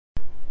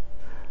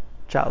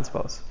Child's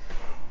pose.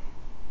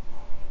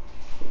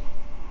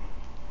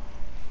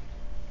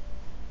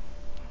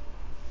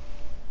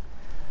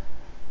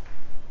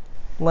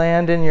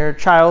 Land in your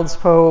child's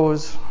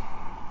pose.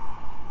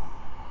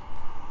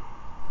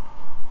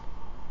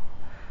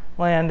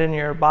 Land in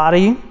your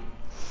body.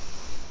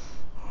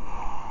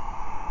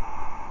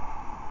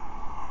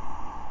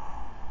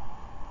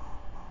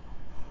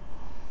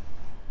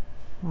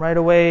 Right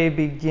away,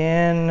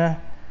 begin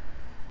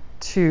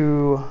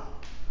to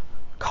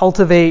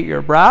cultivate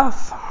your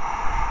breath.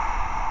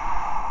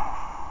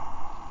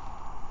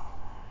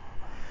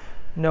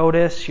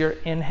 Notice your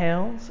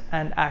inhales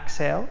and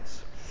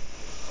exhales.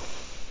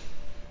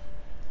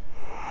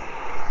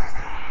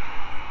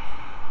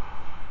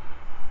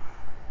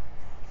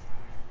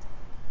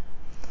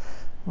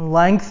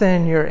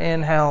 Lengthen your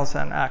inhales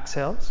and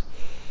exhales.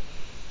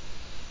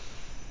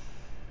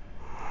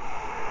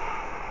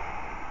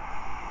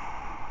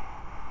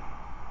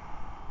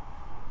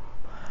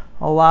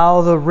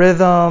 Allow the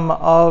rhythm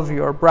of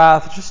your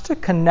breath just to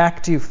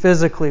connect you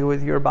physically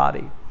with your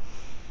body.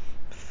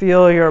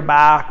 Feel your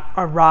back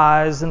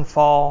rise and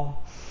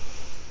fall.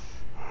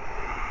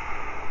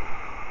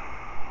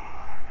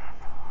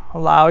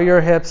 Allow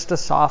your hips to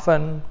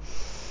soften.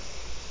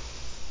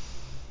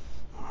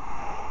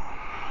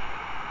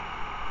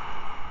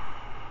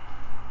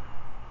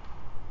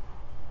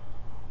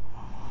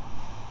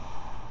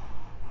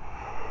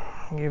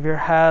 Give your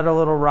head a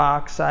little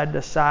rock side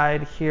to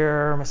side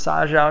here.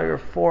 Massage out your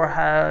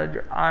forehead,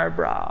 your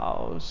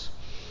eyebrows.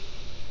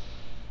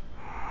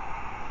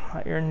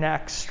 Let your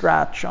neck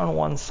stretch on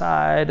one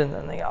side and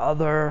then the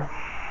other.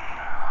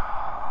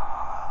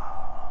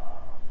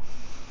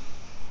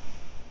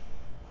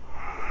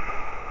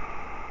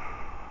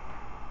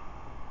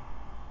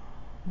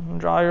 And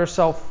draw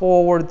yourself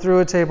forward through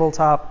a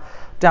tabletop,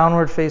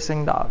 downward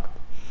facing dog.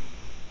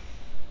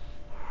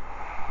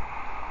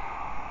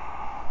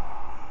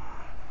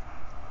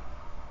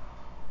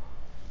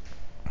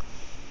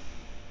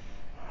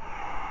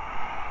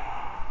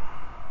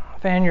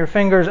 Fan your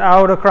fingers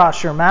out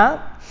across your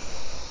mat.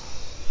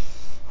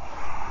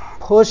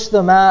 Push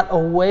the mat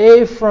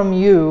away from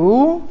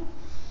you.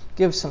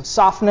 Give some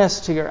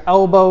softness to your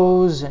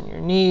elbows and your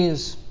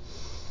knees.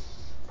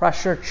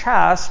 Press your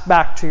chest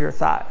back to your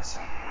thighs.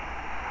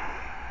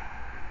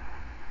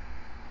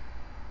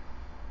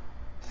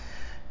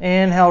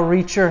 Inhale,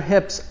 reach your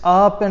hips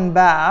up and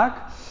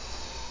back.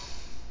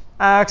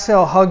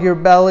 Exhale, hug your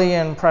belly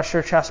and press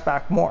your chest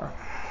back more.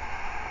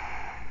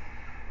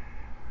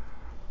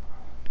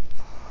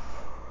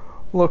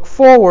 Look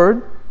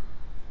forward,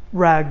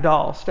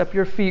 ragdoll. Step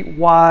your feet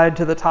wide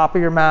to the top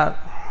of your mat.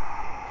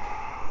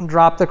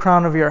 Drop the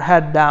crown of your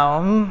head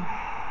down.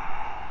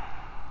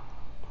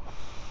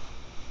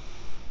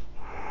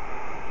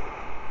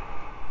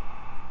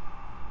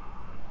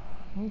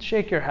 And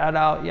shake your head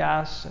out,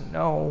 yes and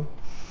no.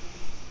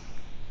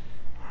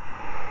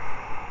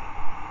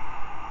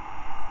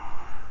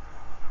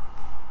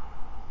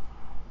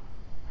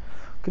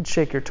 You could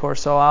shake your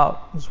torso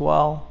out as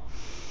well.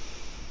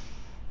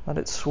 Let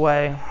it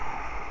sway.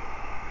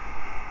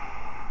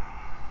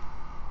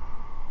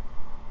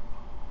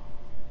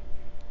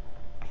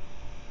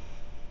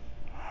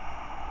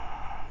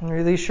 And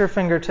release your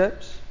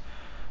fingertips.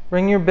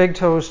 Bring your big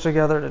toes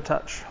together to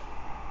touch.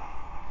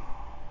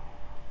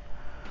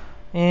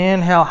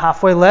 Inhale,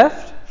 halfway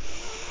lift.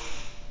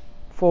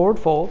 Forward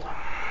fold.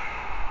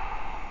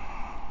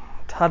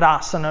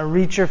 Tadasana,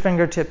 reach your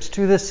fingertips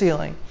to the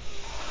ceiling.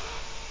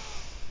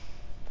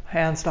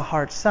 Hands to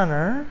heart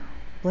center.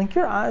 Blink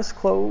your eyes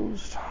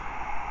closed.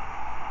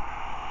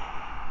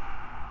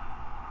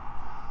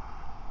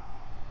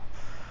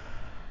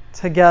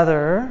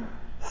 Together,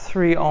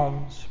 3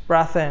 ohms.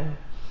 Breath in.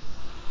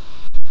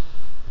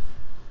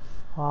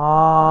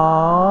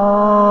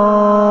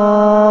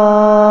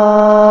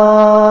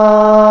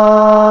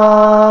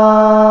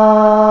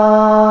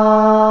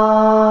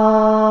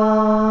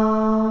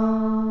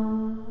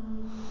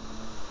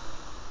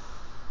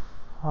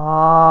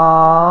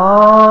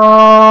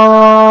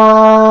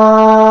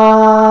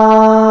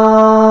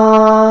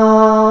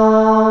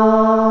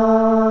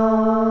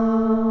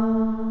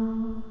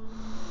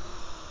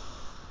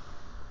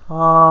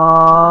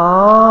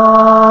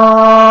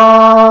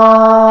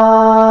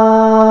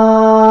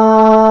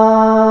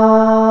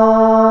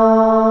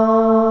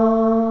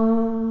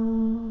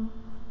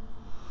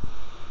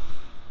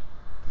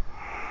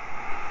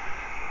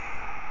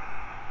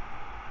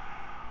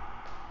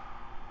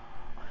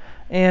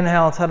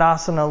 Inhale,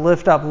 Tadasana,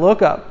 lift up,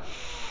 look up.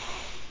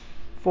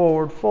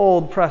 Forward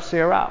fold, press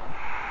your out.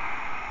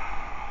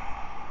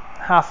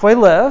 Halfway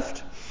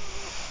lift.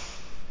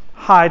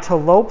 High to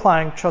low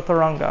plank,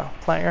 Chaturanga.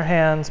 Plant your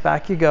hands,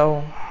 back you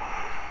go.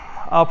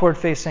 Upward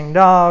facing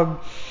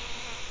dog.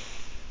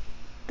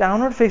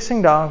 Downward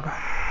facing dog.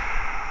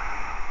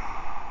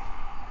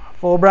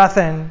 Full breath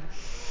in.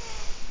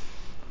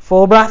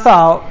 Full breath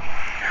out.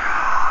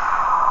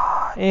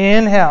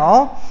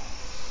 Inhale.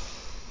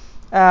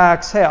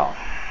 Exhale.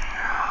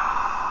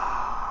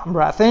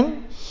 Breath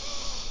in.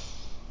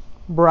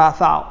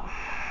 Breath out.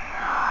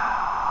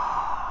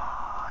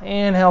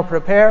 Inhale,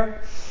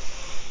 prepare.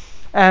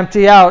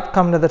 Empty out,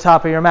 come to the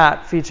top of your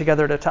mat, feet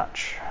together to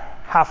touch.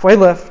 Halfway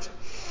lift.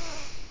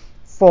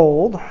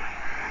 Fold.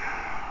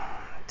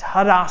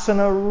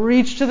 Tadasana,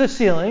 reach to the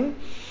ceiling.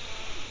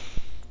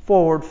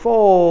 Forward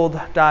fold,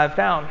 dive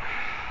down.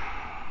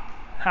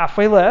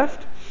 Halfway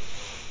lift.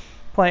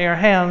 Plant your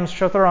hands,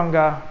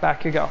 chaturanga,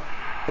 back you go.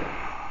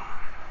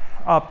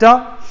 Up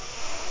dog.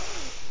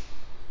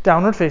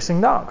 Downward facing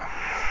dog.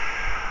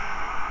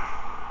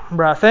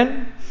 Breath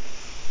in.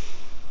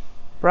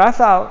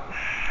 Breath out.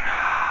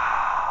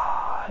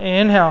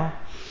 Inhale.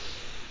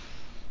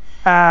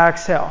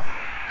 Exhale.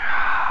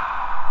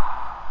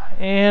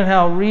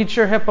 Inhale, reach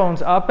your hip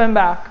bones up and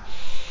back.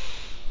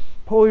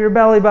 Pull your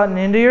belly button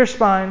into your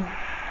spine.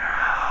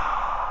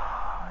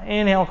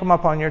 Inhale, come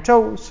up on your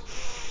toes.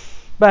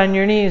 Bend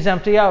your knees,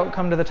 empty out,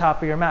 come to the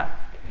top of your mat.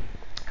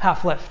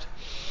 Half lift.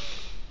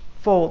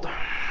 Fold.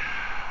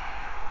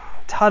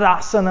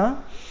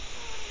 Tadasana.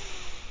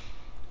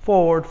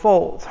 Forward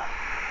fold.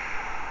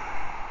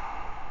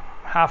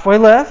 Halfway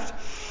lift.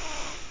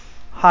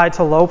 High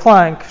to low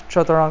plank,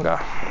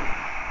 chaturanga.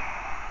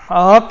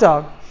 Up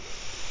dog.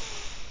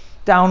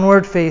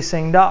 Downward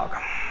facing dog.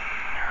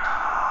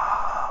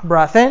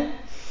 Breath in.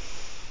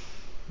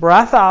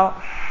 Breath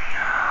out.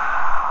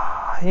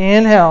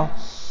 Inhale.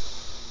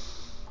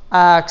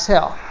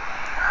 Exhale.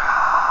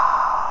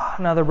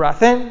 Another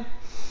breath in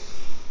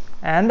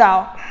and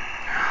out.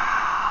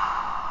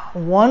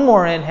 One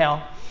more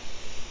inhale.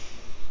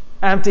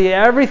 Empty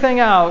everything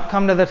out.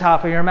 Come to the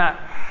top of your mat.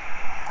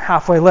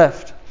 Halfway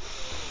lift.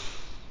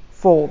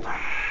 Fold.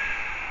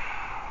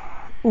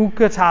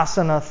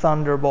 Utkatasana,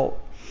 thunderbolt.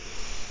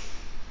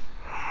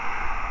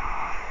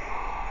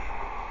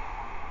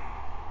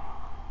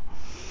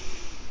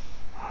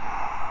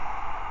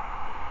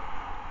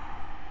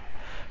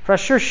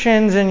 Press your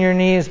shins and your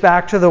knees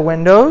back to the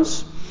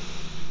windows.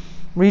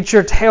 Reach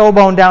your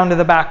tailbone down to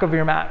the back of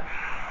your mat.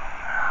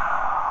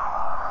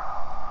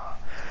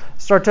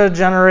 Start to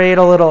generate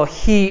a little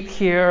heat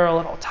here, a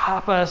little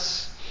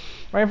tapas,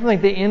 right from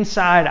like the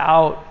inside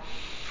out.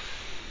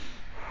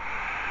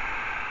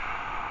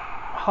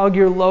 Hug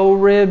your low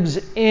ribs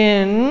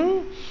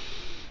in.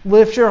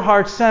 Lift your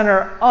heart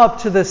center up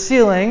to the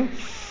ceiling.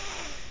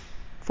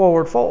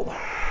 Forward fold.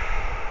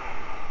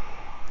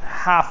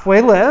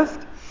 Halfway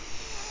lift.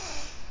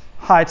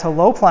 High to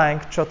low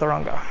plank,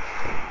 chaturanga.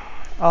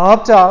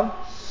 Up dog.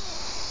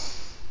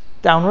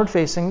 Downward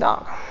facing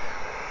dog.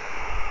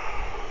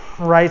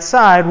 Right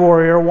side,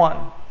 warrior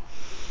one.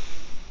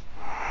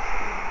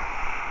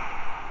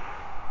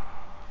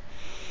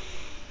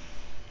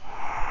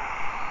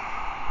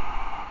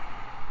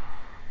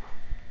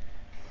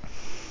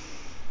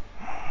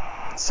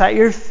 Set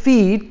your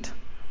feet,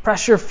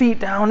 press your feet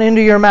down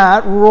into your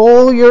mat,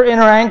 roll your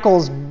inner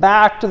ankles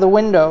back to the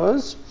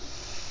windows.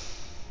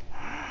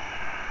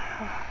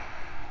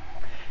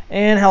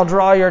 Inhale,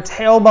 draw your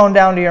tailbone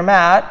down to your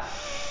mat.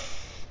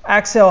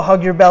 Exhale,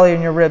 hug your belly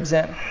and your ribs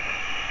in.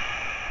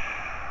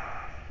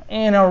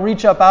 Inhale,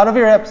 reach up out of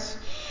your hips.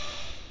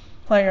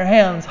 Plant your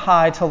hands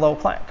high to low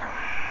plank.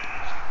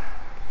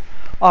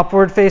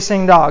 Upward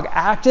facing dog,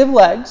 active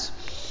legs.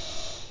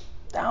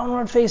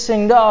 Downward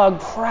facing dog,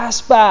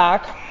 press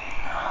back.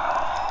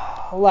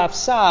 Left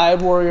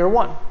side, warrior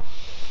one.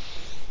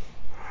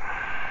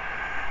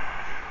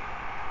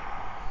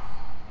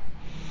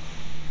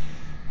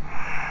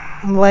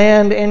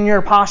 Land in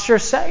your posture,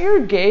 set your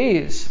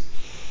gaze.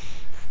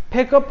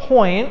 Pick a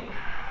point.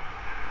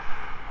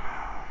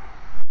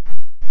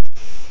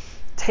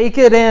 Take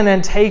it in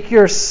and take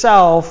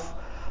yourself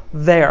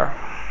there.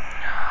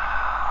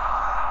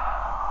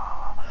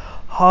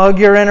 Hug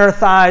your inner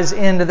thighs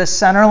into the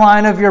center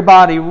line of your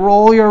body.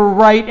 Roll your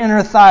right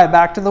inner thigh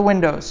back to the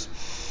windows.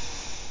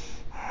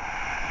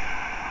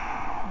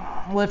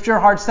 Lift your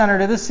heart center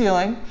to the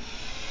ceiling.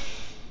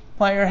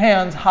 Plant your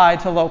hands high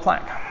to low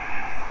plank.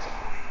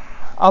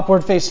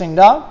 Upward facing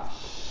dog.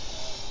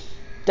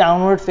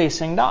 Downward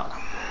facing dog.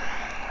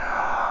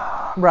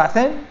 Breath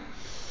in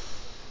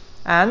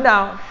and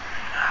out.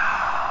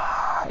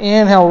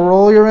 Inhale,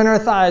 roll your inner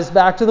thighs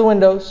back to the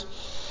windows.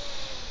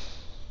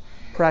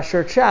 Press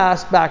your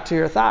chest back to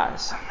your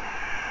thighs.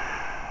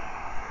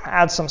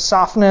 Add some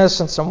softness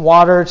and some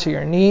water to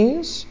your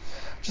knees.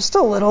 Just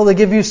a little to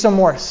give you some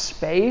more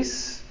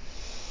space.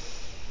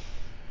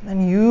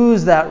 And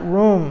use that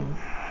room.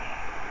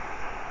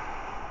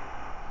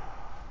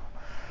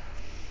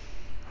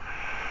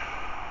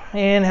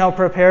 Inhale,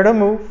 prepare to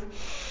move.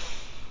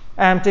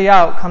 Empty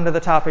out, come to the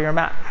top of your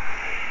mat.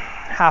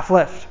 Half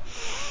lift.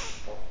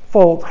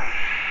 Fold.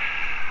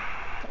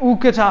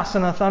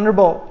 Utkatasana,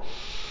 thunderbolt.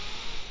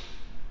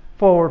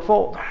 Forward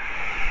fold.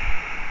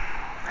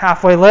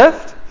 Halfway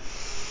lift.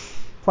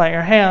 Plant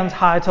your hands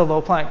high to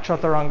low plank,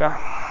 chaturanga.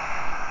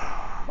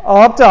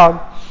 Up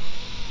dog.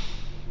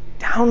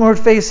 Downward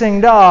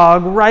facing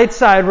dog. Right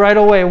side, right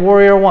away,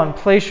 warrior one.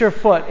 Place your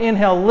foot.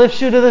 Inhale,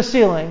 lifts you to the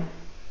ceiling.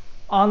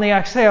 On the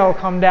exhale,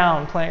 come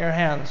down. Plant your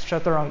hands,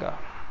 chaturanga.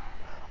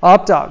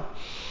 Up dog.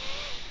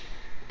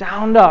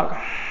 Down dog.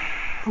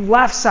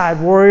 Left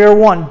side, warrior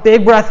one.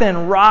 Big breath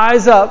in,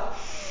 rise up.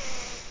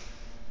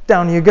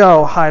 Down you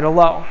go, high to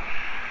low.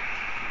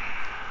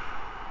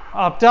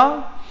 Up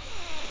dog.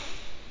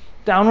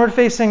 Downward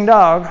facing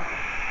dog.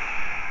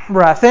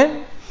 Breath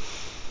in.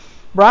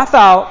 Breath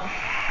out.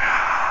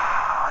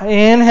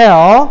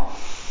 Inhale.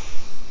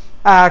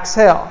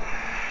 Exhale.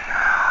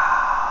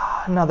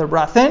 Another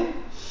breath in.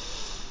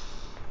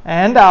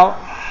 And out.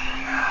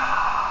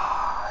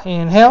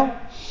 Inhale.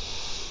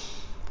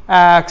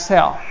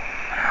 Exhale.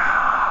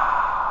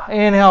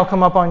 Inhale,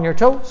 come up on your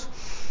toes.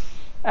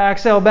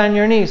 Exhale, bend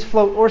your knees,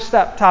 float or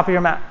step, top of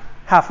your mat.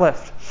 Half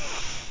lift.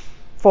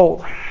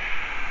 Fold.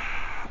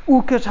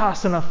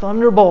 Utkatasana,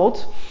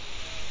 thunderbolt.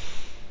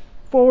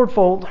 Forward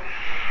fold.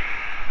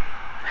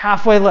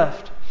 Halfway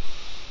lift.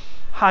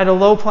 High to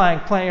low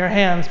plank, plant your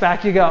hands,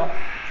 back you go.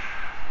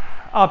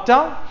 Up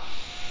dog.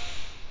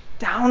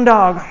 Down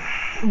dog.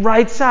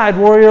 Right side,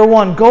 warrior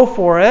one, go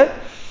for it.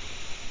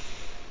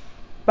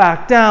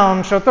 Back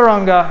down,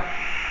 chaturanga.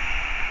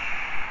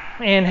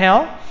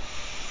 Inhale.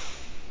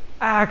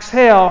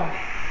 Exhale.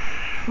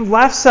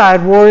 Left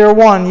side, warrior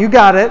one, you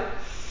got it.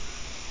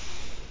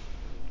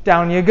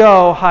 Down you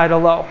go, high to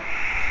low.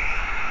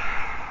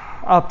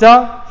 Up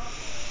dog.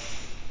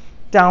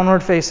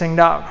 Downward facing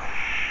dog.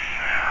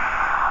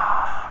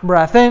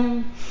 Breath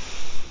in.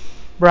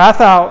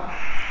 Breath out.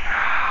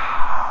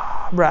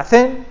 Breath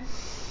in.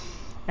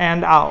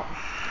 And out.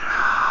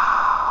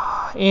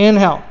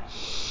 Inhale.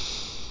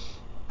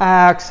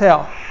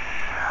 Exhale.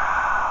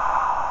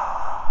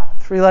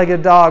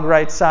 Three-legged dog,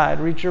 right side.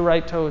 Reach your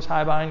right toes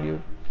high behind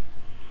you.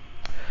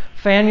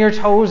 Fan your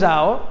toes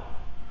out.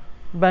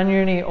 Bend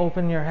your knee,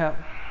 open your hip.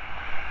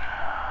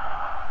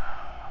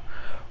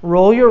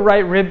 Roll your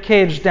right rib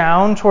cage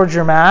down towards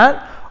your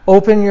mat.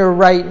 Open your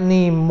right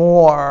knee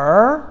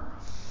more.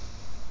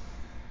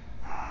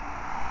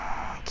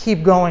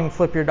 Keep going,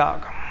 flip your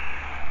dog.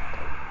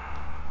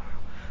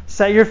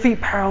 Set your feet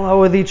parallel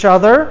with each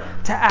other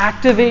to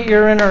activate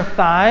your inner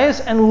thighs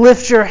and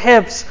lift your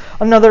hips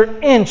another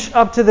inch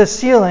up to the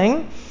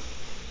ceiling.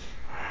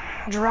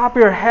 Drop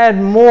your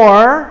head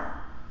more.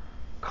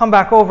 Come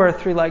back over a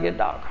three-legged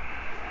dog.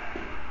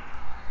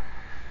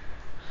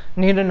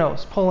 Knee to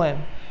nose, pull in.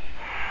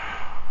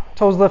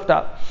 Toes lift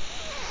up.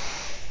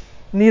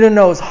 Knee to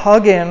nose,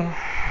 hug in.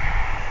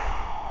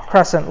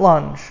 Crescent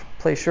lunge,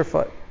 place your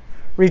foot.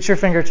 Reach your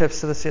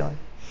fingertips to the ceiling.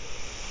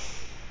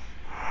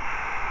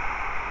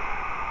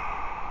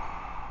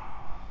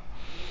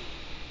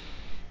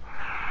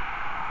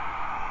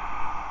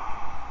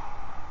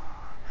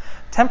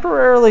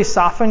 Temporarily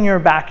soften your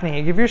back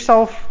knee. Give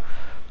yourself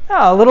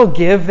a little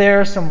give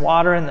there, some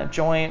water in the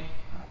joint.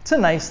 It's a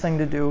nice thing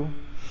to do.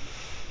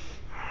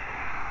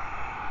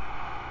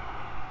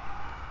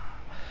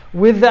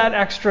 With that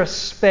extra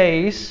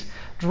space,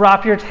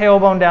 drop your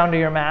tailbone down to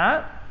your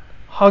mat.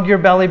 Hug your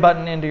belly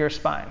button into your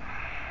spine.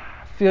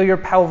 Feel your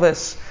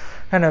pelvis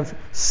kind of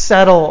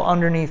settle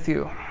underneath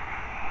you.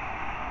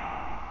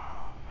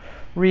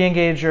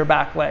 Re-engage your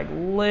back leg.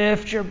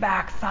 Lift your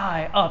back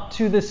thigh up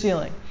to the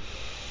ceiling.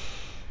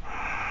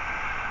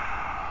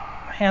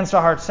 Hands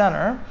to heart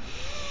center.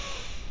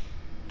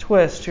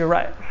 Twist to your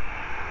right.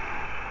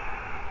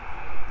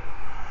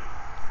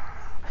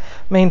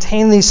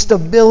 Maintain the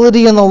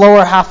stability in the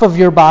lower half of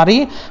your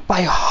body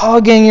by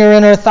hugging your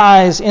inner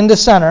thighs into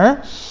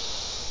center.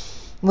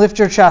 Lift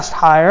your chest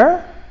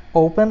higher.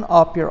 Open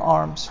up your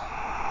arms.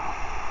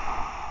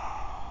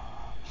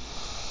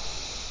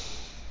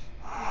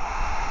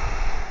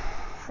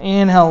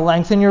 Inhale,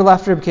 lengthen your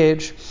left rib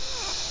cage.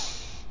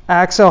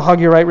 Exhale,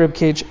 hug your right rib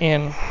cage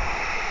in.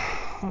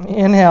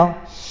 Inhale.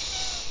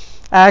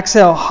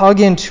 Exhale, hug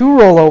in to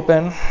roll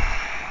open.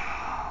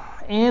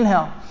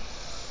 Inhale.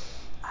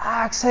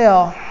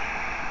 Exhale.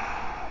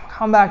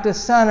 Come back to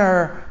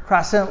center.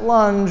 Crescent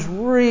lunge.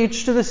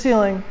 Reach to the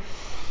ceiling.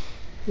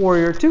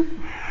 Warrior two.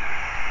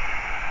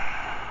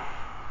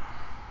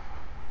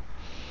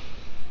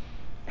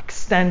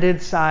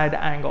 Extended side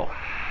angle.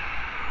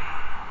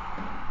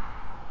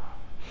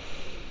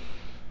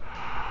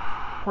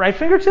 Right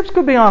fingertips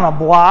could be on a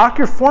block.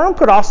 Your forearm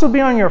could also be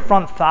on your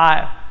front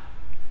thigh.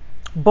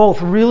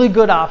 Both really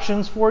good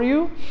options for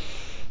you.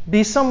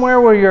 Be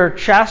somewhere where your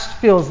chest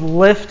feels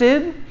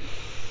lifted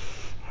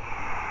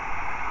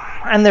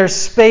and there's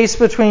space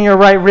between your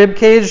right rib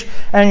cage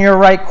and your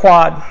right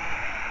quad.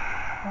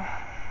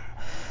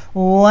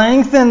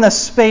 Lengthen the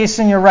space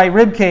in your right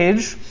rib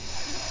cage.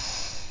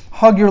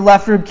 Hug your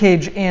left rib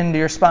cage into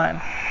your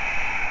spine.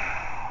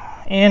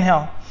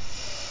 Inhale.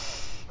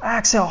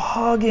 Exhale,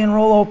 hug in,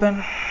 roll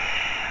open.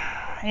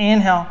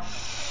 Inhale.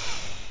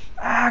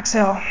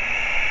 Exhale.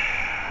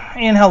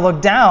 Inhale,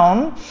 look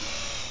down.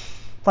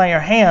 Plant your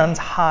hands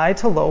high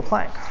to low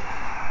plank.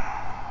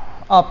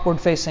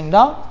 Upward facing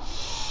dog.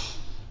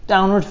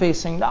 Downward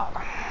facing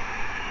dog.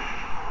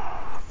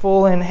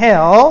 Full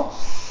inhale.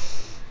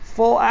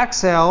 Full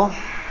exhale.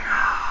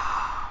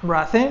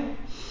 Breath in.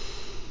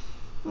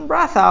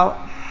 Breath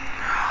out.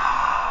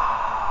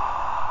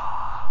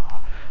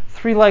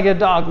 Three-legged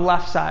dog,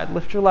 left side.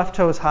 Lift your left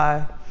toes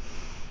high.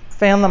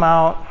 Fan them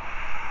out.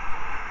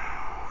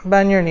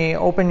 Bend your knee,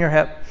 open your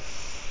hip.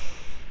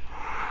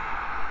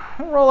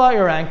 Roll out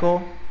your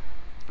ankle.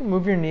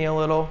 Move your knee a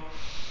little.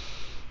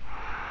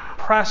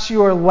 Press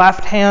your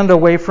left hand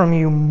away from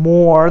you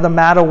more, the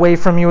mat away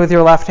from you with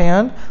your left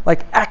hand,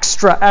 like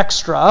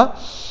extra.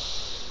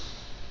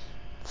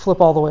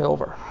 Flip all the way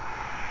over.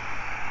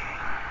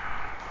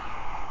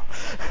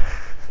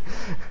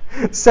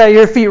 Set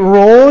your feet,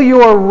 roll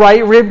your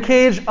right rib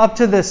cage up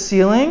to the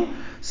ceiling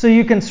so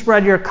you can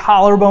spread your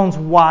collarbones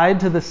wide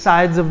to the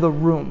sides of the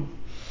room,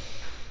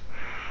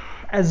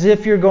 as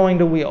if you're going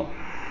to wheel.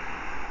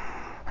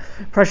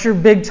 Press your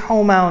big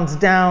toe mounds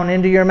down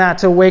into your mat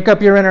to wake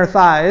up your inner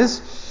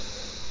thighs.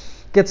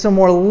 Get some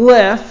more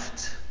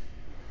lift.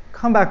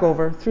 Come back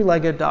over,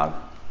 three-legged dog.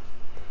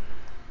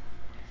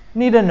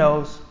 Knee to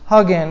nose,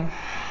 hug in.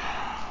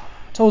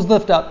 Toes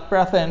lift up,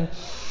 breath in.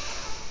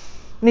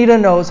 Knee to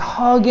nose,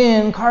 hug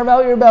in, carve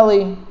out your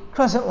belly,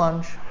 crescent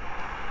lunge.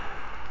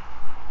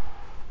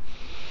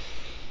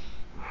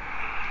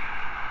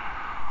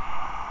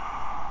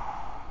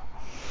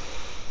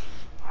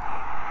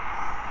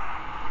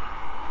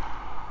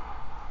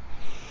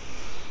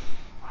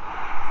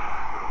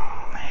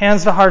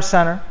 Hands to heart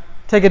center.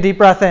 Take a deep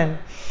breath in.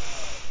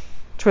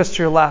 Twist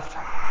to your left.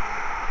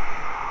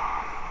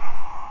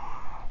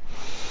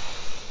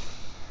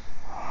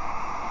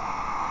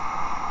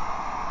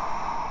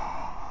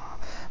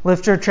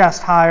 Lift your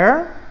chest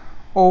higher.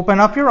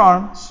 Open up your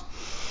arms.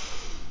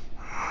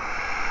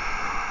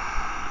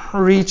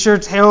 Reach your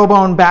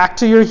tailbone back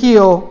to your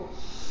heel.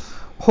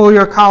 Pull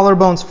your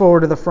collarbones forward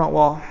to the front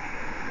wall.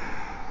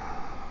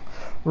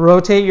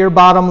 Rotate your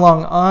bottom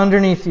lung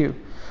underneath you.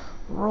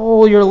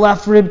 Roll your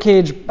left rib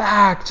cage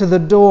back to the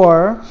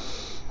door.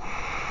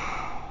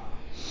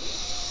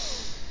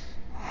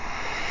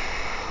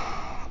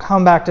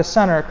 Come back to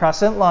center,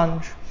 crescent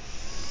lunge.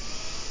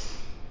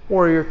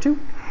 Warrior 2.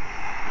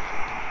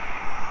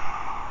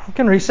 You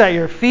can reset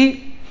your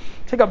feet.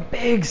 Take a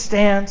big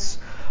stance.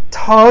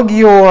 Tug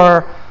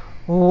your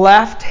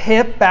left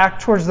hip back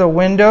towards the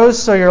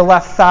windows so your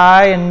left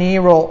thigh and knee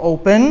roll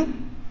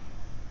open.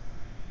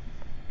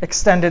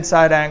 Extended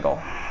side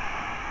angle.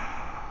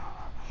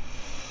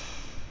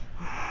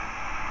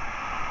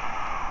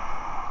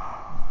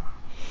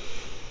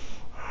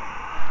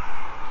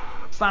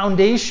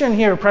 Foundation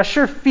here. Press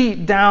your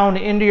feet down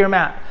into your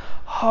mat.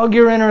 Hug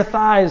your inner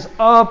thighs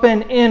up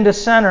and into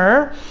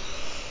center.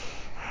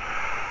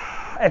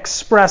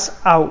 Express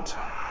out.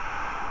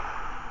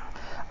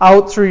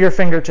 Out through your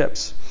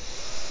fingertips.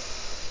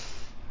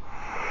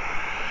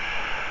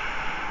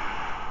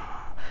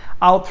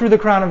 Out through the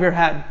crown of your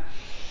head.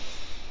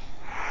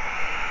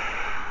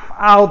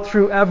 Out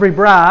through every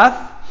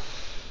breath.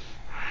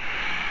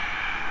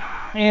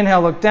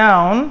 Inhale, look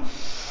down.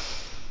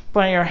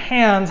 Plant your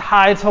hands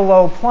high to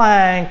low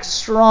plank,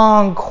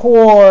 strong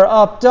core,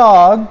 up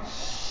dog,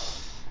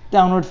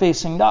 downward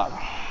facing dog.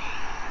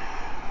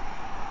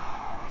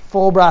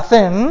 Full breath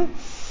in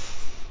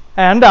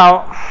and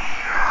out.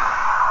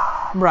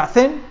 Breath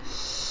in.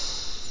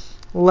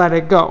 Let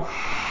it go.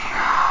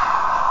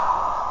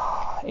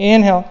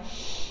 Inhale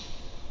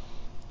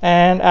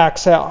and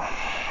exhale.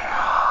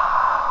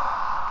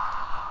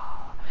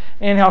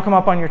 Inhale, come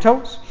up on your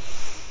toes.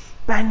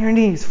 Bend your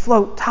knees,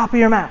 float, top of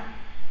your mat.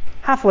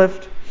 Half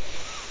lift,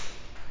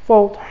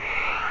 fold,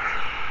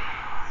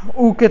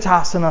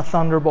 Utkatasana,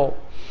 thunderbolt.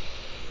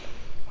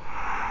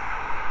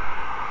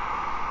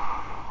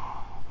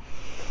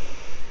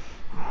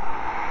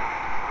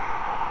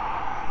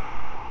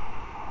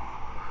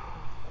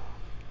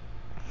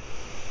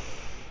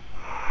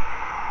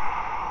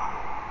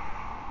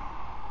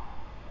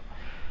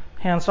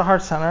 Hands to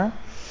heart center,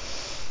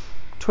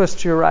 twist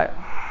to your right.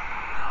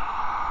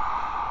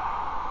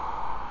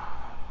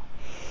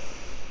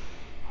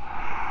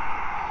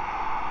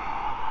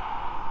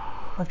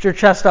 Lift your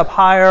chest up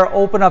higher,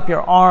 open up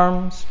your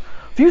arms.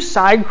 If you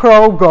side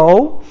crow,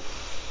 go.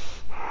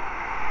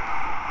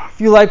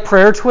 If you like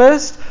prayer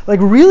twist,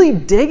 really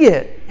dig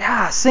it.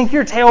 Yeah, sink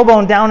your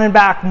tailbone down and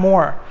back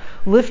more.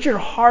 Lift your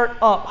heart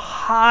up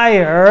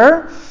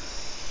higher.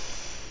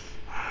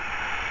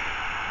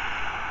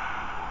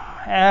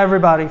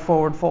 Everybody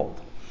forward fold.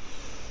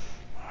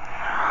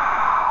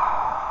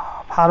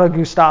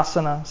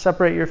 Padangusthasana.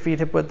 Separate your feet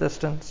hip width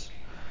distance.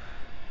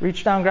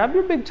 Reach down, grab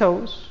your big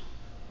toes.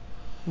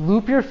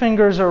 Loop your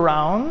fingers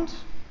around.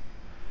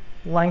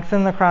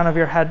 Lengthen the crown of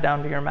your head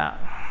down to your mat.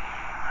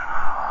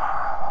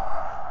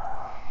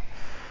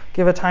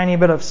 Give a tiny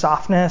bit of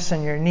softness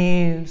in your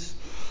knees,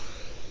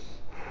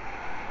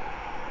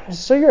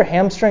 so your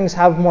hamstrings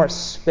have more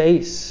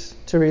space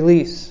to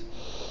release.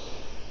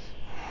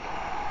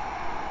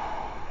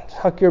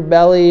 Tuck your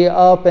belly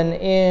up and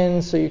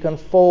in so you can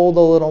fold a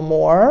little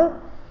more.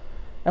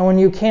 And when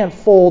you can't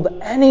fold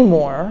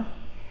anymore,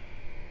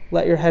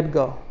 let your head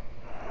go.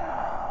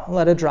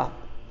 Let it drop.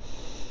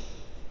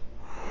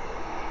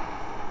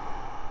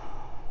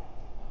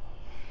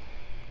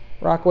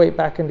 Rock weight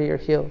back into your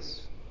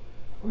heels.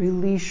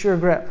 Release your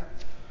grip.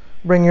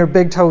 Bring your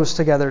big toes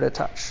together to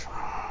touch.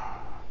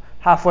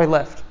 Halfway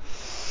lift.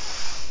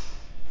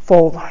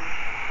 Fold.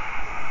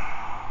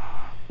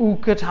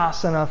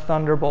 Utkatasana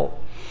Thunderbolt.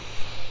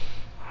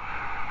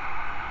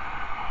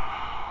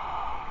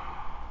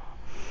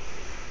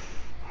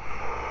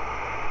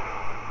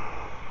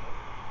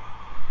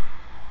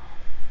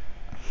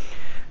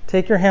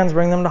 Take your hands,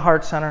 bring them to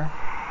heart center,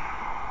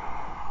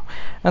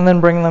 and then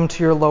bring them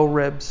to your low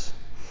ribs.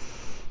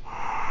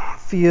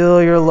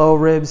 Feel your low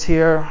ribs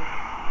here.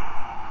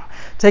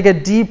 Take a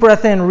deep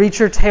breath in, reach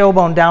your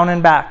tailbone down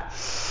and back.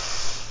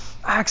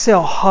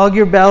 Exhale, hug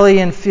your belly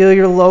and feel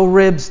your low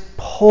ribs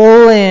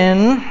pull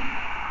in.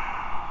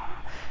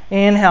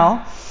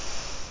 Inhale.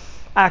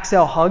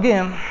 Exhale, hug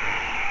in.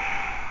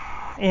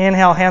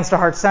 Inhale, hands to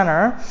heart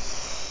center.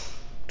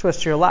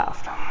 Twist to your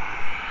left.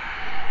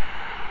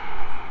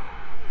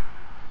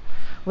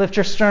 Lift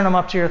your sternum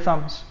up to your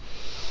thumbs.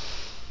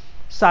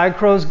 Side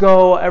crows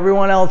go.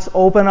 Everyone else,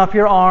 open up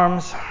your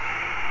arms.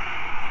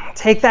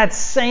 Take that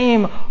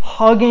same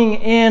hugging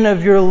in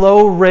of your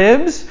low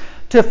ribs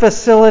to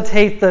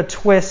facilitate the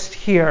twist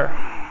here.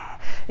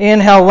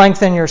 Inhale,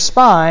 lengthen your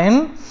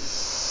spine.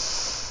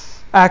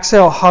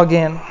 Exhale, hug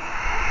in.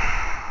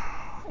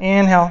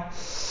 Inhale.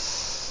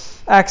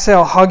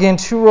 Exhale, hug in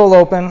to roll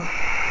open.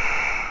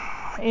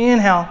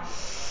 Inhale.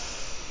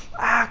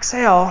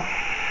 Exhale.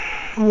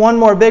 One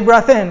more big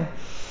breath in.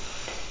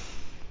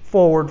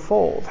 Forward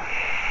fold.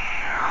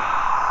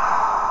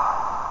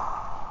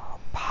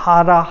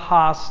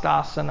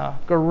 Padahastasana,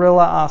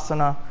 Gorilla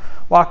Asana.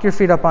 Walk your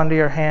feet up onto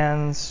your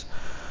hands.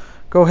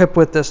 Go hip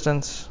width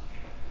distance.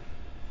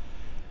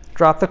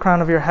 Drop the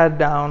crown of your head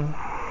down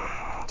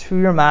to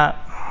your mat.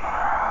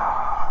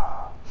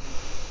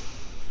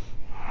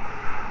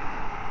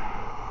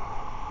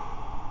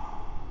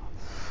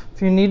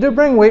 If you need to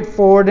bring weight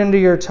forward into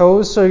your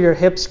toes so your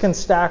hips can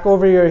stack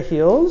over your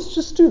heels,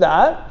 just do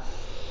that.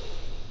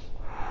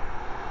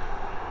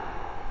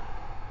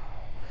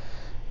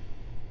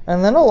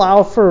 And then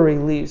allow for a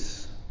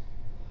release.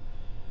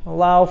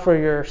 Allow for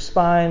your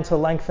spine to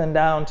lengthen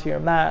down to your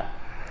mat.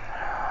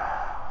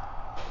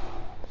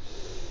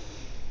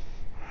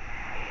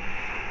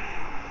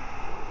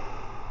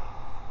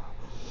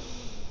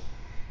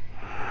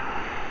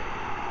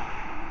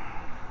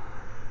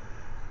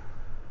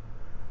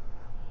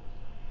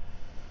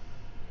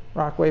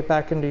 Rock weight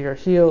back into your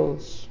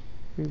heels.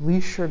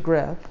 Release your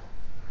grip.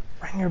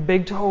 Bring your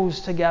big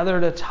toes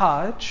together to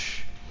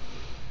touch.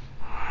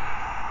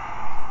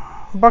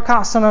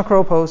 Bakasana,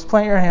 crow pose.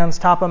 Plant your hands,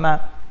 top of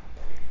mat.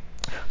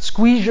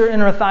 Squeeze your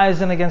inner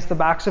thighs in against the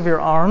backs of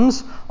your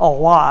arms a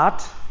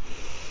lot.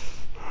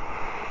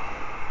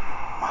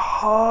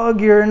 Hug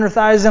your inner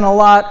thighs in a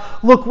lot.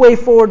 Look way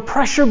forward.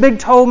 Press your big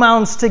toe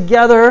mounds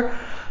together.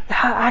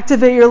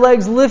 Activate your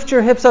legs. Lift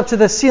your hips up to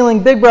the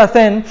ceiling. Big breath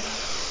in.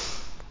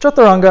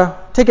 Chaturanga.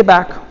 Take it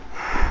back.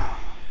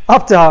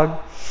 Up dog.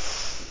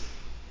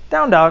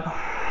 Down dog.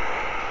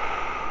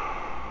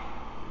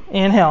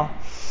 Inhale.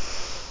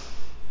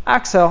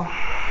 Exhale.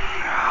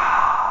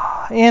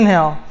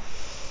 Inhale.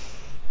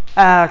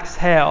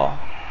 Exhale.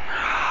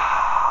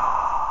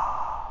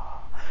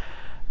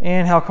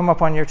 Inhale, come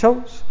up on your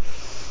toes.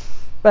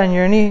 Bend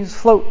your knees,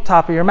 float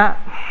top of your mat.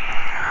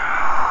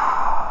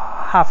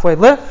 Halfway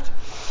lift.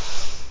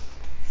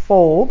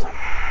 Fold.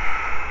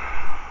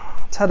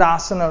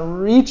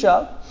 Tadasana, reach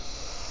up.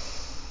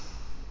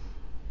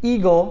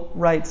 Eagle,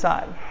 right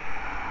side.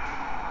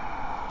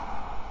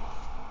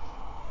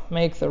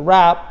 Make the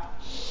wrap.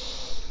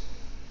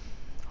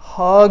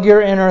 Hug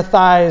your inner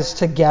thighs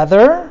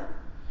together.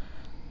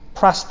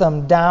 Press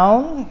them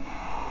down.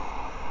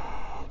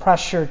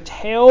 Press your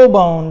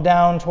tailbone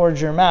down towards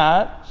your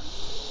mat.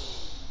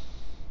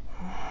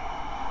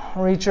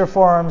 Reach your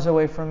forearms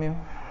away from you.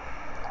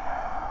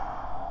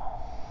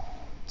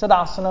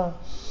 Tadasana.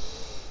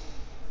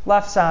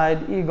 Left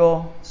side,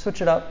 eagle.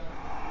 Switch it up.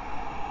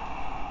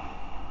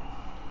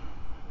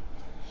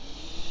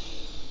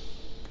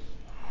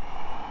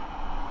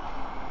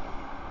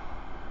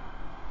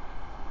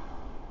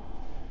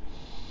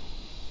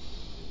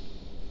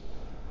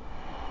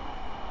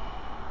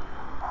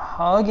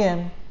 Hug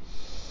in.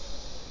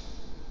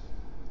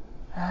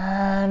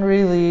 And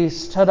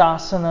release.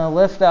 Tadasana.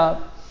 Lift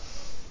up.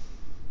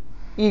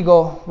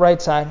 Eagle.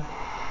 Right side.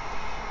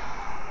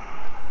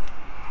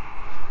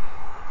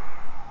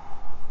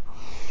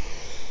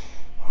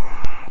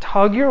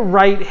 Tug your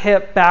right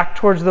hip back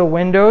towards the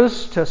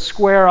windows to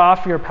square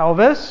off your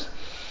pelvis.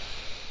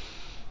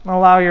 And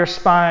allow your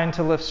spine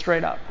to lift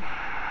straight up.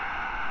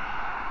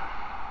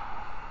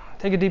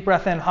 Take a deep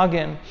breath in. Hug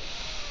in.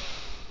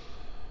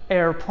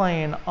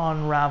 Airplane,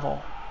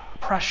 unravel.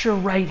 Press your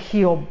right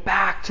heel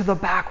back to the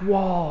back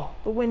wall,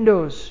 the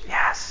windows.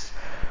 Yes.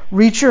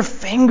 Reach your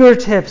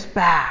fingertips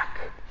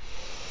back.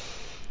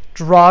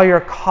 Draw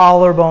your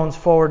collarbones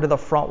forward to the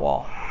front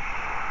wall.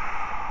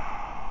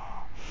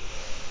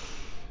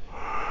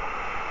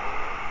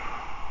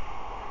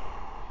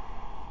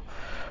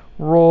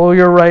 Roll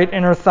your right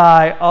inner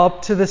thigh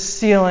up to the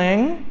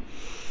ceiling.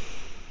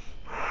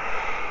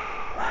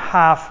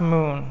 Half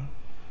moon.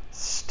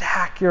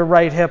 Stack your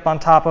right hip on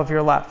top of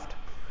your left.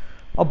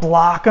 A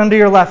block under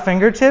your left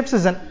fingertips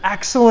is an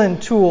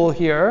excellent tool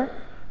here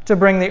to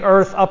bring the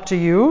earth up to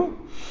you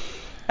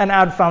and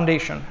add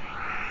foundation.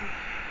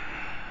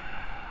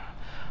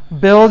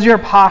 Build your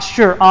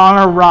posture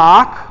on a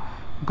rock.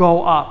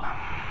 Go up.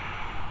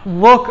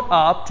 Look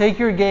up. Take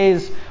your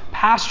gaze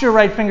past your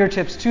right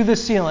fingertips to the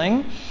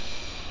ceiling.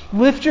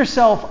 Lift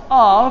yourself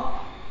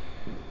up.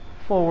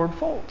 Forward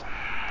fold.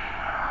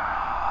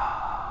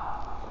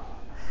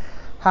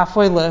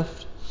 Halfway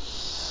lift.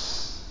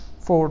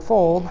 Forward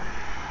fold.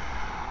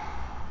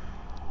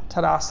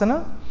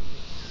 Tadasana.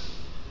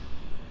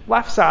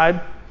 Left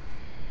side.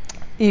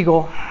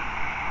 Eagle.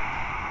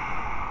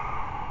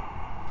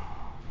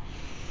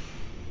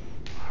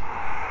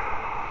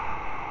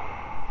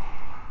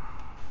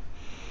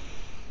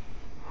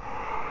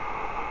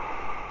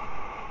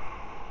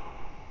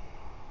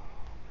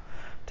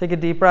 Take a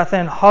deep breath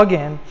in, hug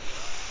in,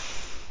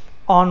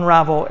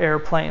 unravel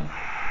airplane.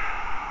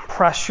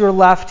 Press your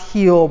left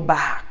heel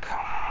back.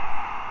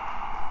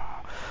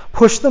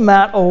 Push the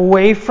mat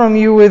away from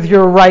you with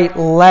your right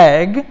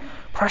leg.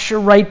 Press your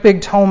right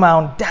big toe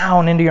mound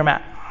down into your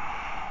mat.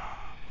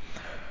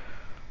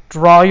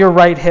 Draw your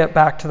right hip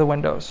back to the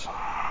windows.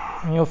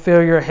 And you'll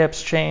feel your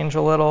hips change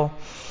a little.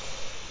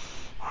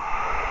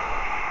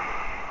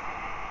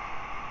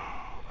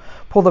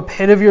 Pull the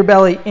pit of your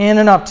belly in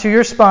and up to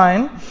your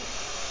spine.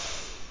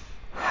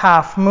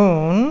 Half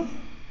moon.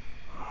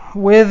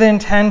 With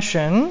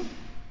intention.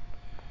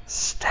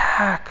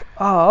 Stack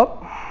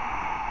up.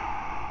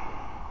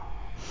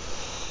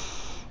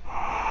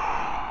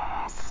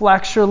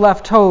 Flex your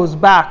left toes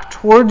back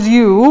towards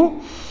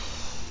you.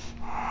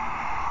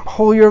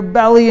 Pull your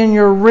belly and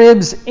your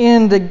ribs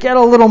in to get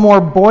a little more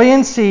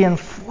buoyancy and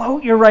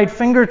float your right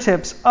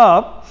fingertips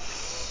up.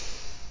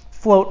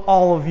 Float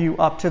all of you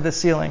up to the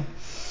ceiling.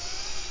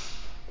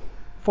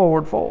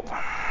 Forward fold.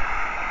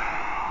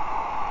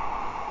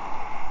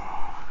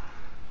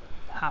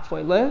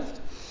 Halfway lift.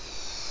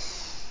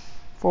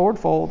 Forward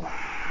fold.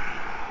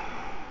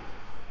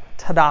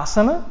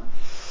 Tadasana.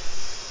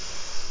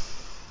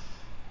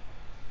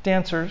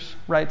 Dancers,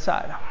 right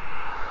side.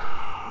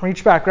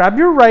 Reach back. Grab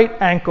your right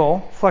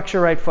ankle. Flex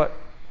your right foot.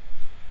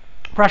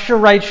 Press your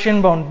right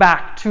shin bone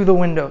back to the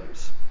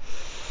windows.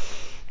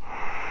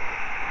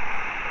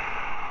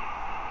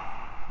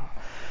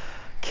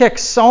 Kick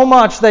so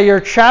much that your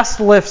chest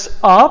lifts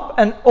up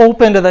and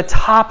open to the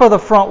top of the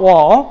front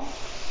wall.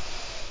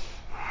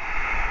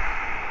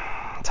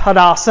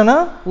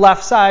 Tadasana.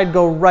 Left side,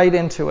 go right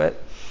into it.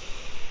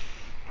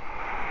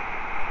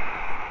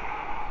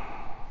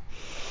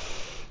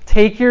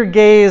 Take your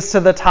gaze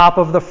to the top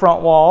of the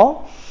front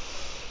wall.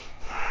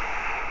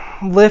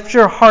 Lift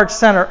your heart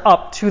center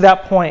up to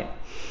that point.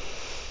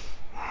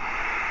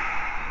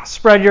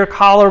 Spread your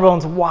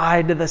collarbones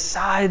wide to the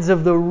sides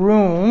of the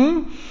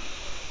room.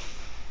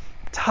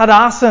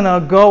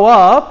 Tadasana, go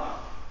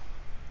up.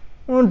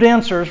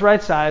 Dancers,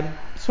 right side.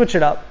 Switch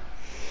it up.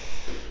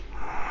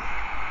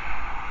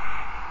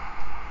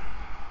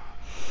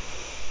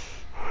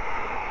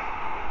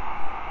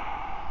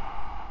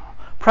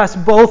 Press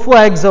both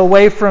legs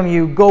away from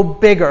you. Go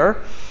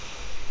bigger.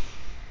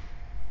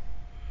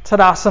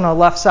 Tadasana,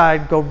 left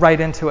side, go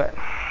right into it.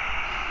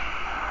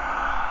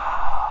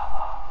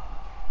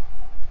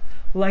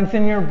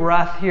 Lengthen your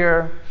breath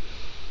here.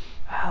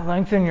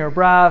 Lengthen your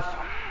breath.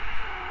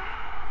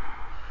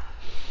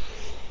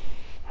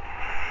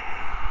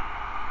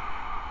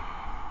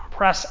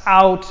 Press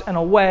out and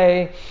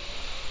away.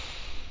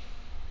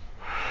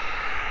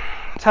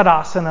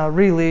 Tadasana,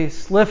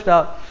 release, lift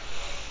up.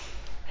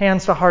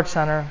 Hands to heart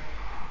center.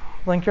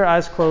 Blink your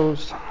eyes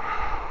closed.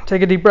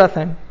 Take a deep breath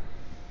in.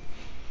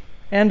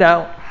 And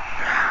out.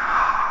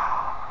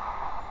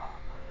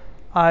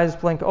 Eyes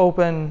blink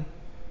open.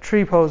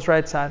 Tree pose,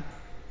 right side.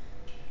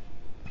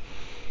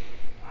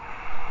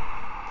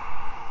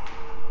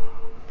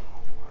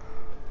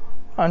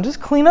 And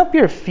just clean up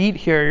your feet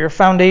here, your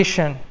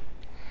foundation,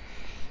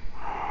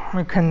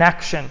 your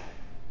connection.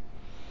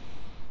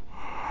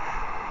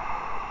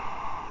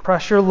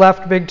 Press your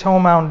left big toe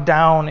mound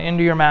down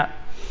into your mat.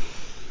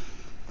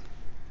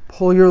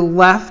 Pull your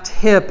left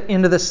hip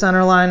into the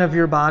center line of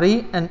your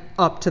body and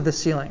up to the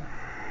ceiling.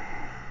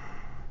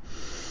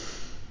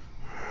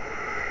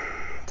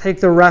 Take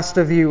the rest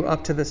of you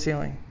up to the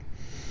ceiling.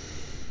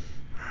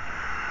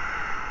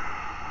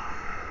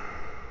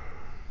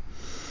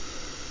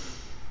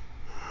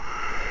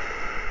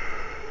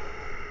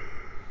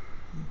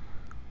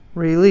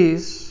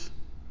 Release.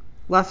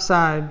 Left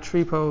side,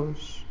 tree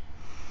pose.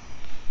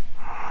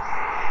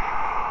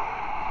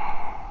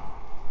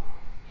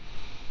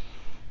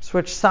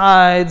 Switch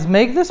sides.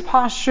 Make this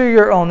posture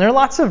your own. There are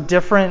lots of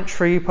different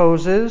tree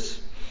poses.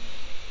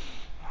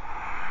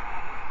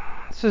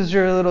 This is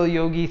your little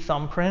yogi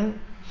thumbprint,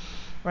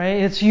 right?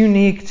 It's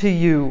unique to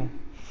you.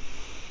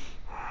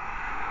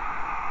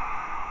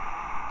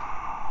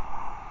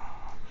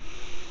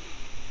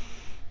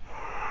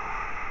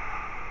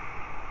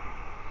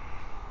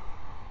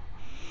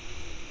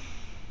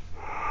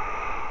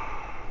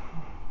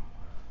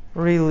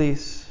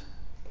 Release.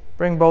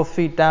 Bring both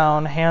feet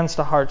down, hands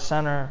to heart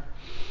center.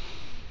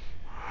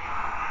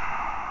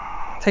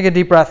 Take a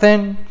deep breath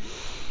in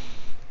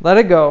Let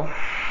it go.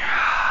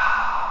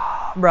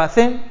 Breath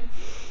in.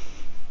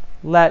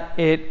 Let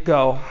it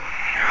go.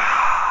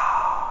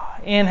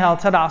 Inhale,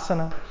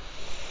 Tadasana.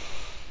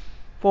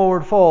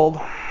 Forward fold.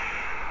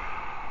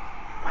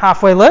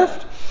 Halfway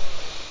lift.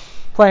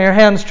 Plant your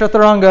hands,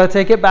 Chaturanga.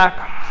 Take it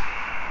back.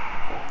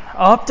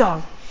 Up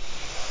dog.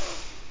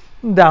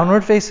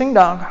 Downward facing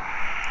dog.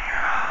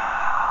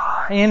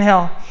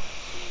 Inhale.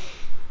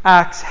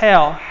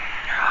 Exhale.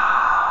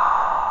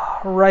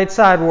 Right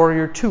side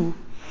warrior 2.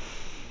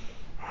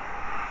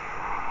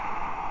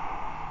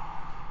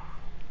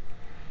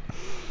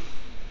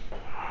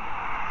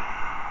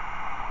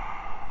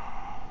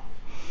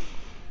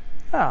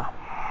 Yeah.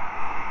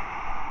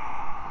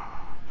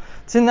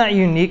 It's in that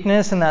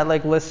uniqueness and that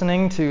like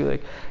listening to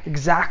like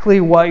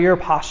exactly what your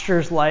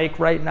posture's like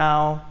right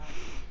now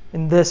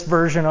in this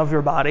version of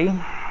your body.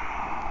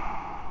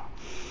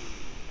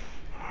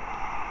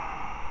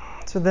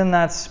 It's within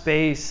that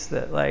space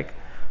that like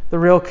the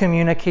real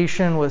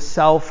communication with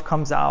self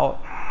comes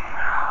out.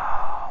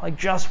 Like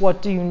just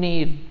what do you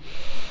need?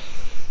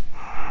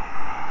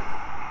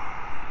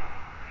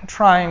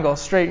 Triangle,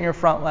 straighten your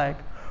front leg.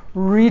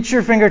 Reach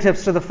your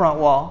fingertips to the front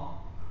wall.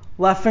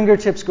 Left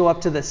fingertips go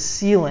up to the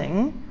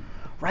ceiling.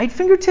 Right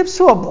fingertips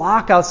to a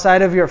block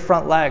outside of your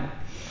front leg.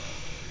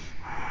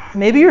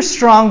 Maybe your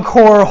strong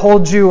core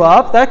holds you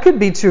up. That could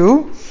be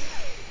too.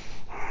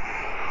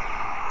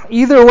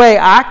 Either way,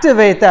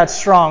 activate that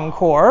strong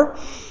core.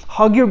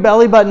 Hug your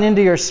belly button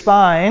into your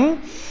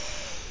spine.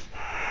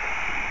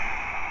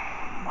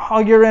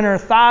 Hug your inner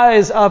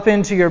thighs up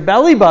into your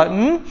belly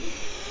button.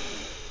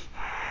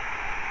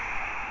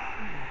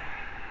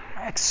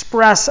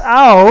 Express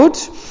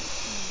out.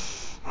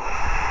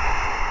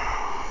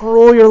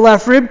 Roll your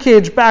left rib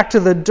cage back to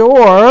the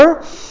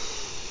door.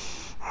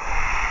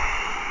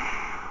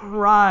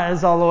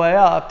 Rise all the way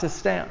up to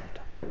stand.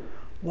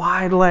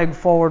 Wide leg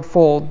forward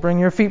fold. Bring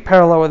your feet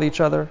parallel with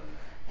each other.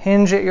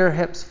 Hinge at your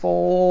hips.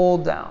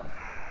 Fold down.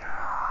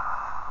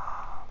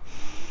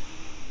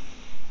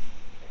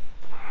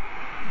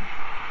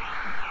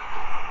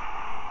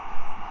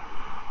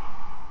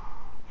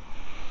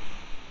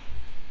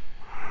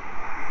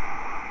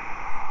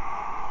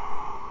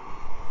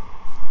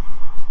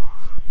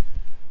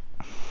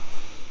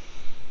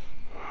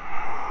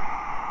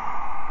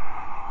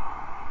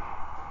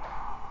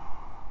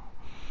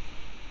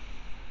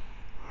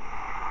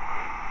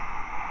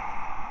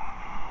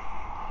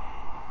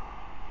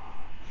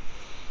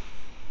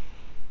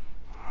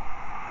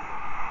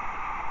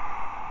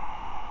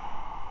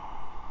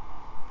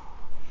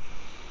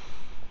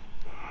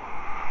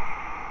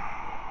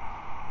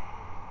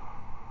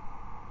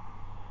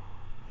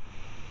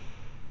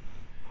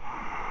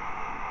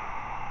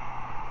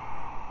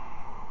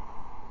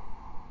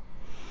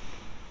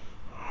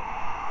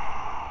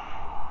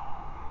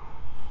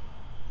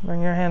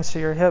 Bring your hands to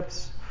your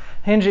hips.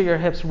 Hinge at your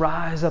hips.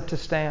 Rise up to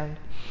stand.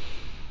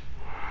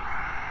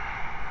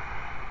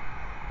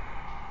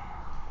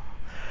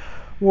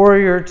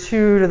 Warrior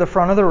 2 to the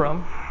front of the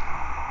room.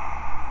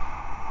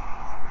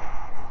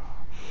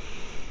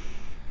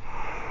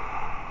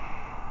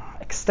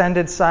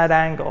 Extended side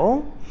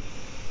angle.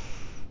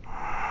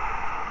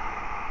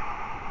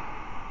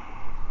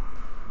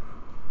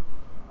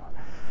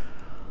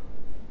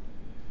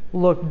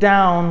 Look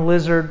down,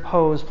 lizard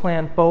pose.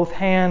 Plant both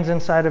hands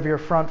inside of your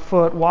front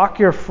foot. Walk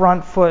your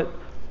front foot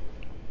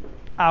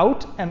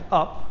out and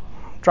up.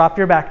 Drop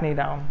your back knee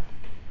down.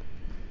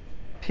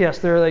 P.S.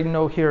 There are like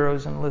no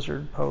heroes in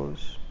lizard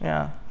pose.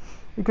 Yeah,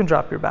 you can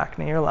drop your back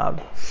knee. You're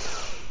allowed.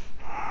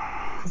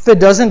 If it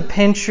doesn't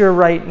pinch your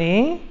right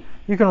knee,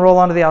 you can roll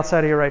onto the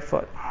outside of your right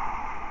foot.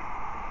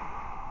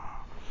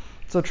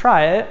 So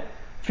try it.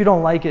 If you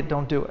don't like it,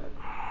 don't do it.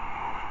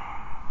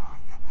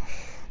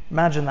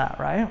 Imagine that,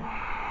 right?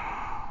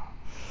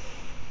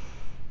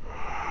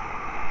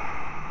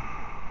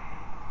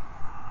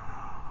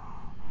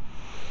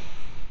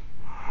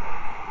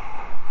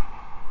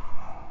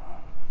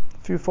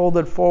 If you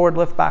folded forward,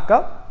 lift back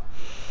up.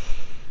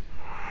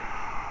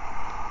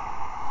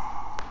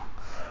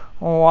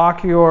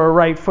 Walk your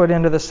right foot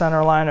into the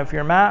center line of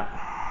your mat.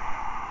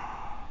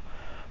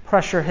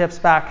 Press your hips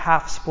back,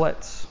 half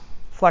splits.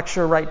 Flex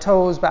your right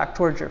toes back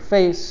towards your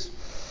face.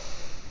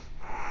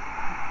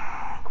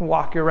 You can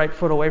walk your right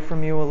foot away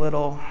from you a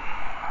little.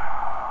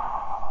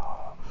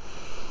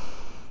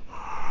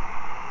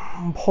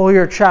 And pull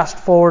your chest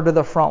forward to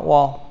the front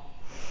wall.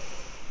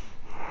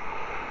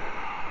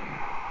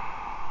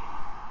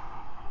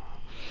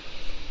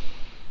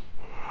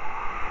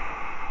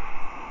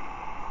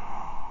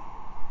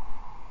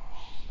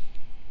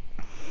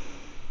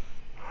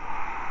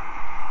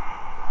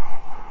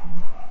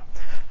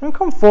 And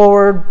come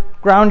forward,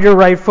 ground your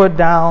right foot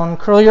down,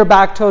 curl your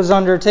back toes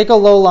under, take a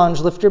low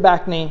lunge, lift your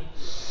back knee.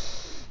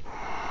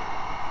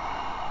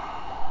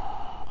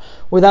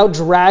 Without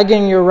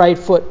dragging your right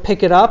foot,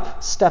 pick it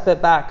up, step it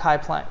back, high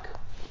plank.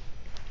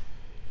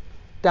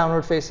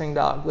 Downward facing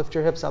dog, lift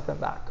your hips up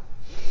and back.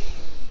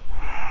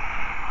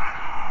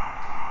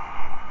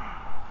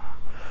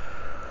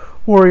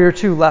 Warrior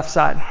 2, left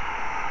side.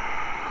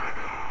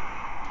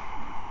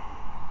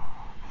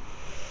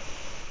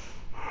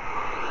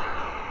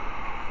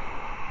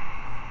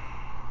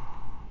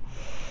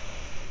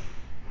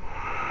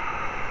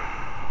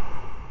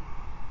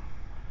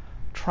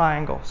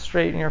 triangle,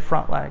 straighten your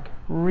front leg.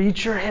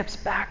 Reach your hips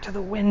back to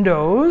the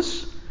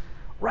windows.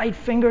 Right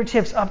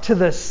fingertips up to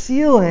the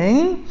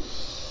ceiling.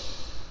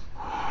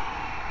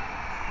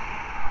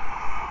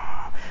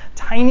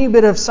 Tiny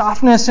bit of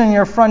softness in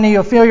your front knee.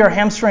 You'll feel your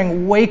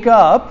hamstring wake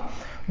up.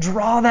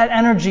 Draw that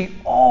energy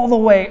all the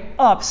way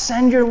up.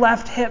 Send your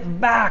left hip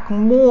back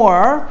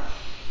more.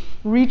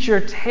 Reach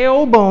your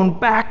tailbone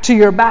back to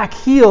your back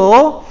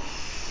heel.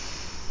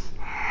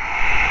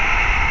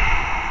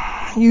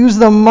 Use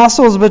the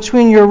muscles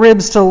between your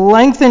ribs to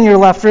lengthen your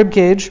left rib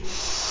cage.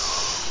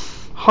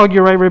 Hug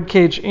your right rib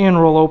cage and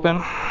roll open.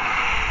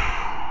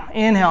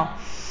 Inhale.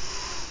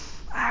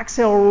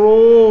 Exhale,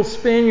 roll,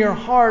 spin your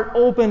heart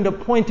open to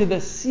point to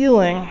the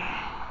ceiling.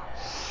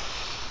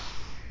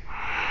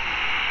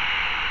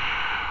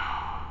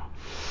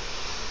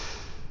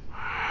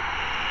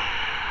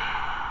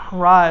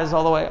 Rise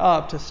all the way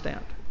up to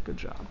stand. Good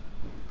job.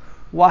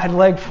 Wide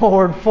leg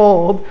forward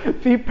fold,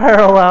 feet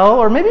parallel,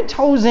 or maybe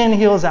toes in,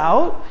 heels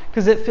out,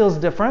 because it feels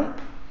different.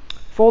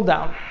 Fold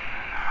down.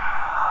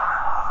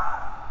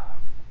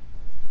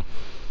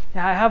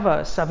 Yeah, I have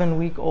a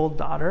 7-week-old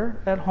daughter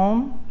at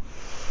home.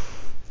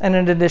 And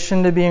in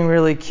addition to being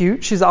really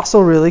cute, she's also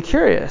really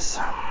curious,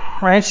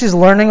 right? She's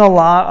learning a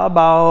lot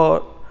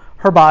about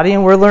her body,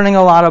 and we're learning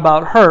a lot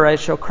about her, right?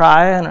 She'll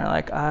cry, and we're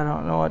like, I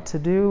don't know what to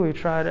do. We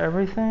tried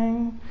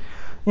everything,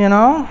 you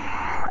know?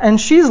 And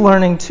she's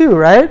learning too,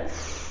 right?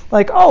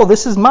 Like, oh,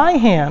 this is my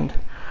hand.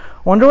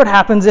 Wonder what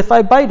happens if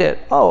I bite it.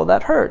 Oh,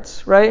 that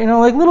hurts, right? You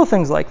know, like little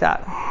things like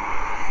that.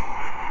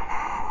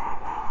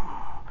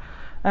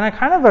 And it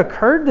kind of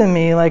occurred to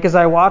me, like, as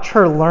I watch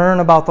her learn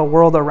about the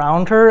world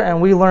around her,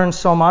 and we learn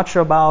so much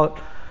about,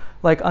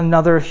 like,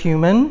 another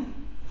human.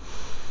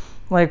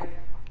 Like,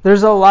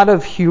 there's a lot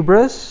of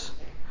hubris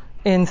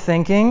in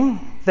thinking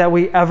that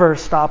we ever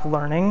stop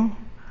learning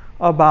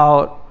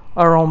about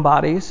our own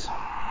bodies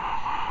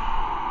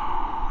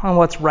and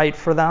what's right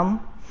for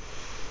them.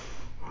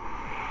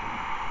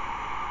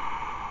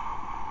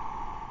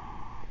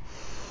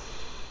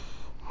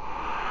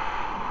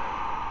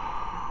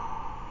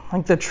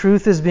 Like, the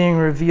truth is being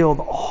revealed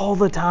all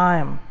the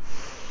time.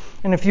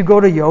 And if you go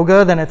to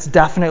yoga, then it's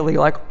definitely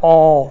like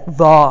all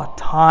the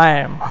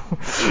time.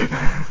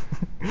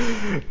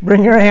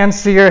 Bring your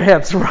hands to your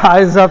hips.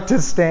 Rise up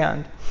to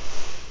stand.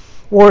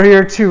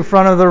 Warrior 2,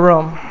 front of the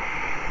room.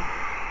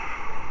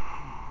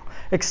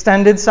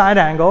 Extended side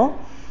angle.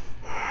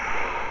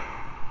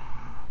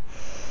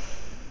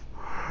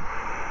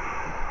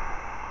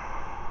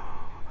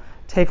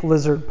 Take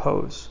lizard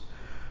pose.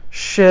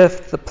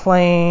 Shift the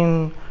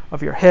plane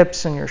of your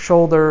hips and your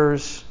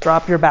shoulders.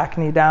 Drop your back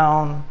knee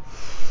down.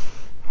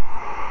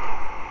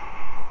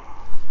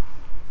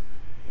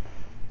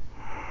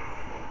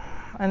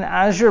 And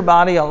as your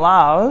body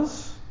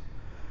allows,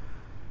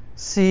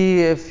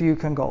 see if you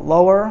can go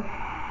lower,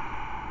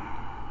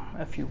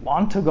 if you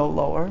want to go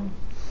lower.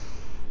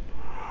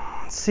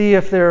 See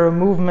if there are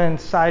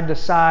movements side to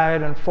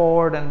side and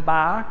forward and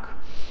back.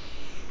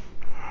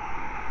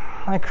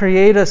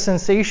 Create a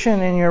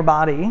sensation in your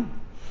body.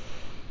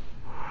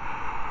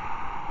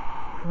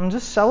 And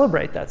just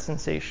celebrate that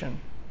sensation.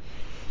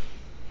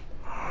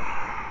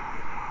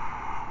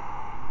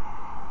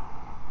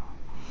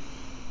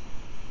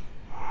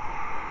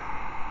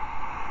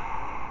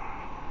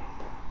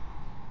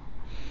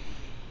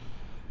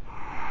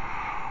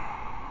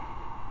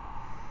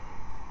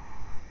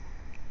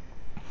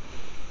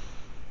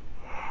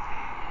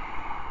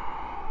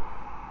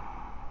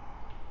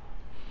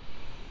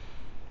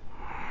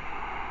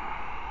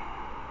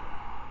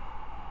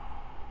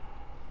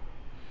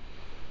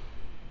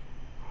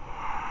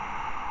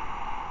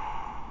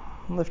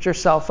 Lift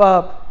yourself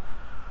up,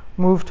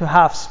 move to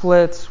half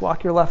splits,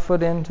 walk your left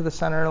foot into the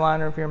center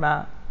line of your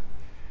mat.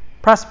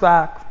 Press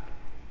back,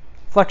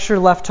 flex your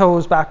left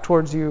toes back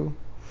towards you.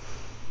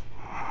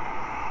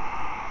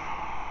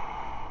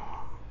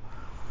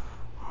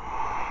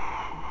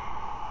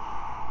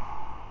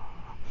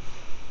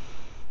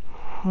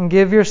 And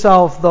give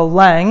yourself the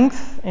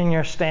length in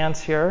your stance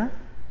here,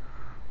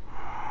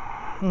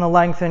 and the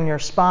length in your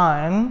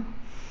spine,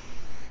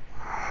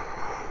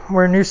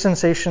 where new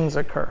sensations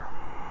occur.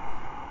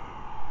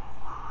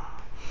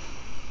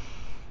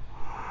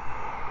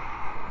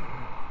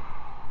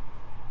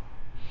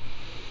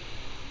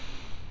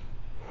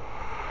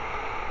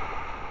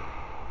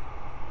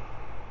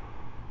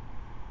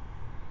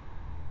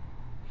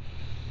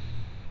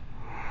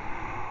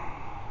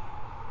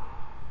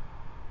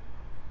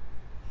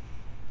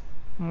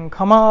 And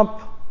come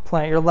up,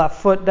 plant your left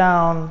foot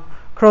down,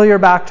 curl your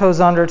back toes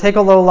under, take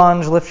a low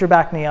lunge, lift your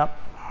back knee up.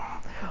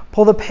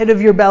 Pull the pit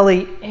of your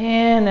belly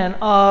in and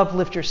up,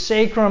 lift your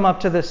sacrum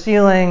up to the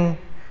ceiling,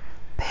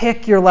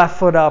 pick your left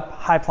foot up,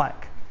 high plank.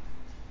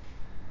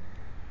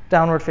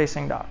 Downward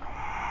facing dog.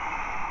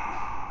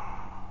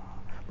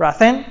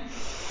 Breath in,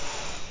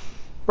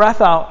 breath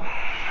out.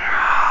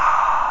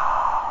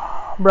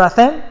 Breath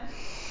in,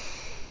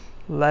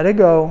 let it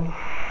go.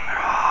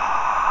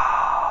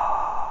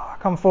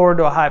 Come forward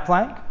to a high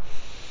plank.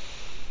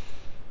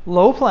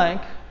 Low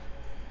plank.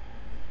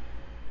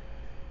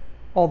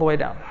 all the way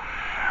down.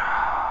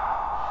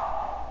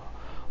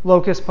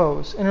 Locust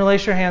pose.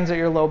 Interlace your hands at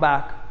your low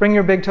back. Bring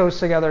your big toes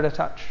together to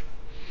touch.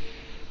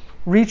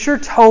 Reach your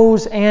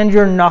toes and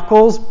your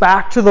knuckles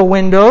back to the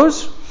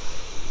windows.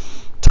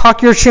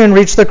 Tuck your chin,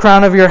 reach the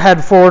crown of your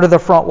head forward to the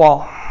front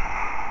wall.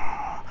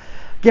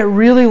 Get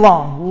really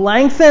long.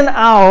 Lengthen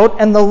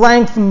out, and the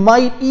length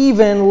might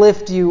even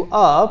lift you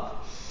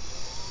up.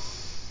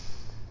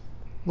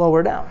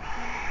 Lower down.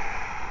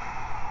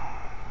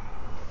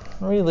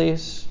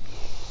 Release.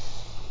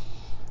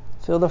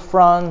 Feel the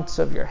fronts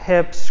of your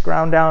hips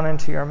ground down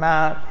into your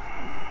mat.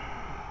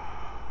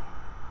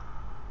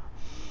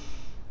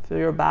 Feel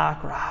your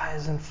back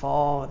rise and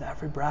fall with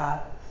every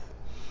breath.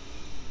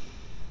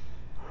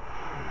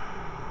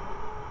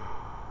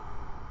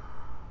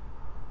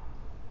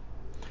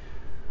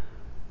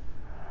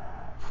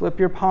 Flip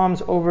your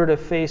palms over to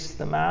face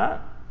the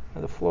mat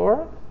or the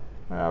floor.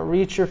 Now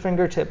reach your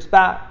fingertips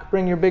back.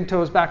 Bring your big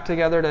toes back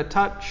together to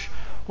touch.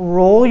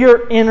 Roll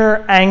your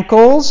inner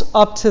ankles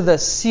up to the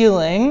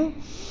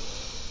ceiling.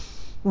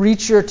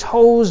 Reach your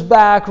toes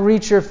back.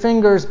 Reach your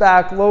fingers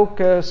back.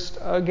 Locust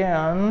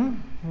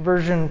again.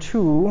 Version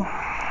 2.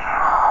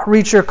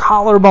 Reach your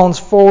collarbones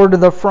forward to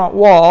the front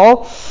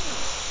wall.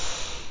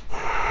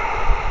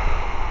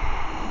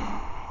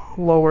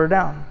 Lower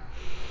down.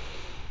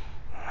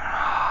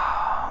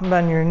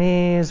 Bend your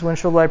knees,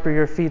 windshield wiper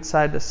your feet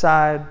side to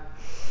side.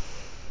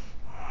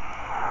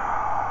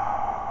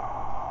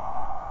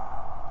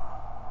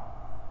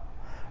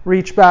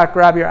 Reach back,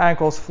 grab your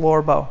ankles,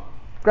 floor bow.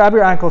 Grab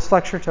your ankles,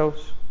 flex your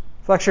toes.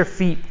 Flex your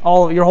feet,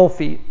 your whole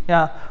feet.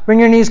 Yeah. Bring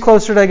your knees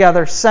closer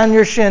together. Send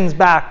your shins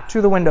back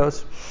to the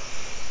windows.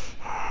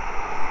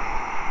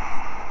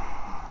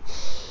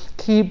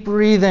 Keep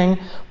breathing.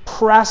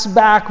 Press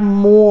back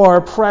more.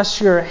 Press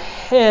your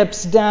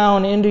hips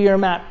down into your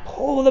mat.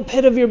 Pull the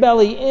pit of your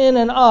belly in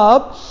and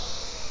up.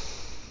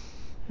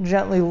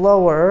 Gently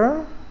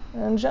lower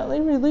and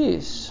gently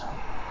release.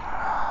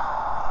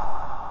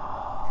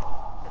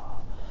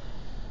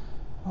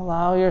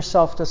 Allow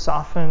yourself to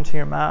soften to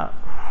your mat.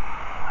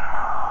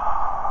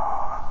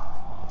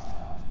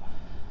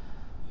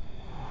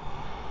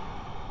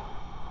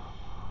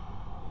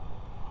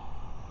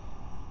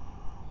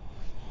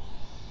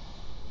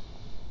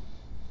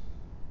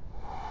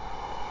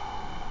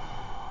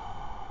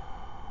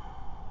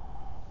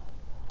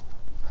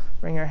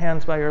 Bring your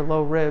hands by your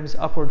low ribs,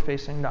 upward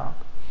facing dog.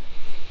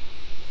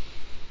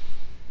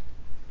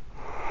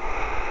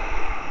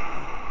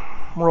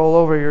 Roll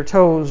over your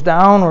toes,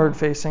 downward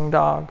facing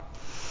dog.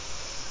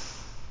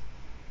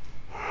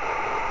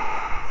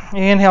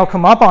 Inhale,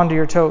 come up onto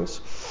your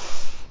toes.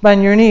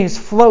 Bend your knees,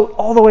 float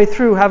all the way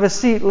through, have a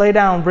seat, lay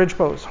down, bridge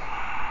pose.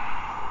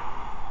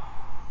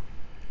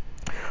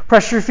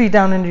 Press your feet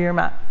down into your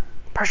mat.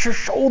 Press your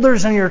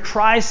shoulders and your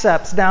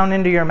triceps down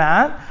into your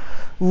mat.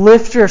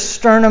 Lift your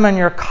sternum and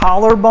your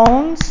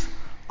collarbones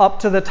up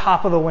to the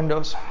top of the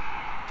windows.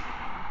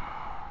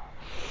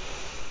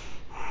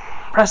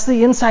 Press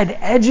the inside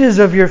edges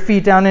of your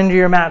feet down into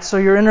your mat so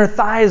your inner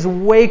thighs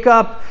wake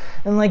up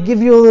and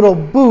give you a little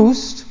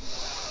boost.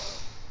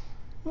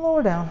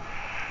 Lower down.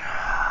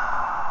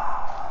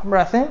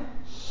 Breath in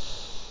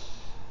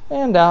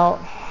and out.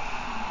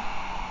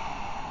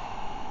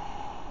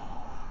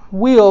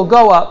 Wheel,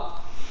 go up.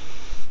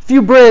 If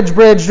you bridge,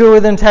 do it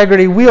with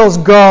integrity. Wheels,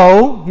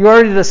 go. You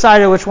already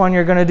decided which one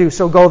you're going to do,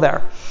 so go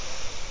there.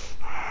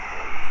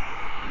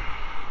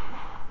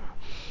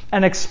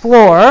 And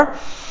explore.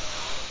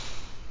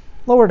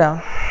 Lower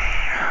down.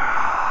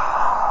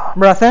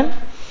 Breath in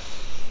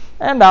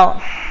and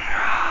out.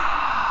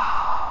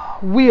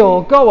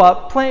 Wheel, go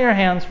up. Plant your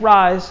hands,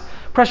 rise.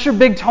 Press your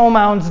big toe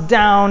mounds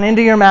down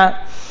into your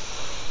mat.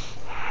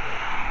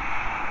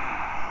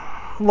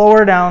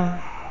 Lower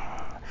down.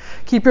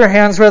 Keep your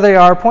hands where they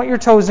are. Point your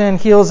toes in,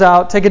 heels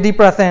out. Take a deep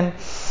breath in.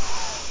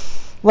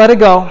 Let it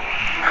go.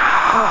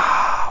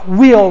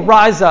 Wheel,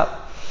 rise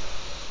up.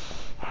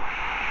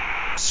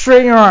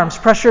 Straighten your arms.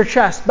 Press your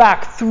chest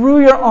back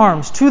through your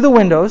arms to the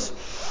windows.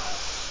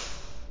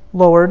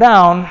 Lower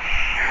down.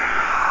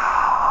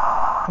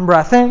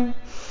 Breath in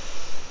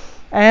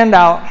and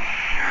out.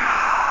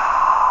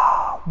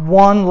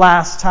 One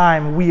last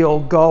time. Wheel,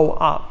 go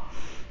up.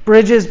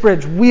 Bridges,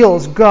 bridge.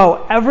 Wheels,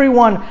 go.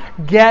 Everyone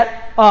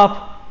get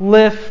up.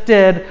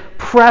 Lifted,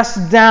 press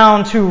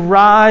down to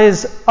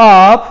rise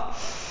up,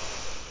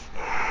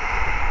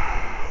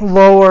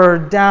 lower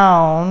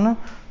down,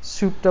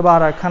 Supta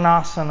Baddha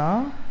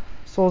Konasana.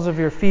 Soles of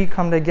your feet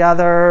come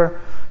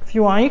together. If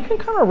you want, you can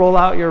kind of roll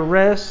out your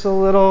wrists a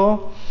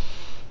little.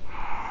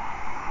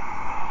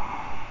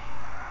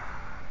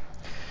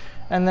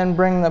 And then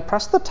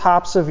press the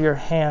tops of your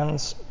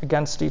hands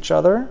against each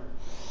other.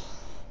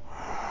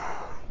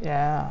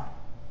 Yeah.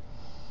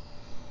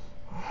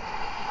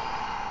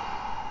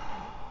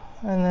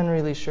 And then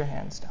release your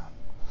hands down.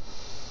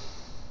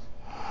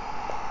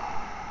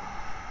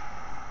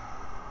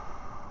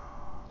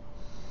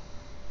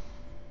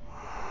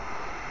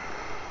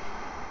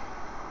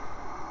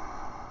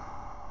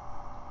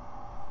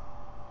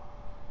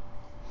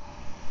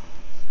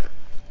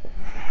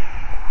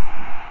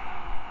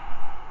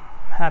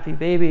 Happy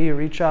baby, you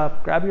reach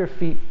up, grab your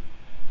feet,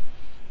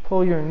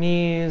 pull your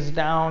knees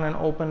down and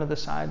open to the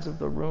sides of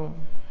the room.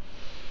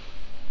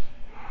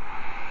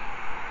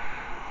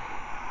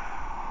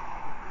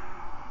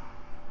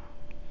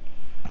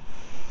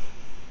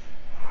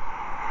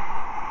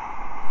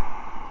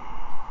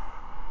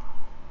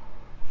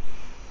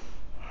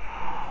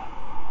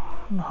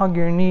 And hug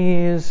your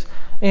knees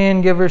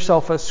in, give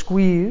yourself a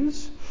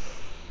squeeze.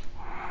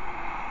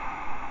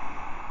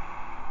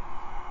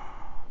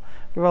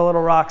 Give a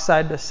little rock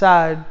side to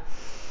side.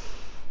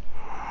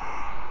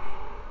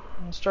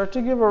 And start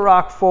to give a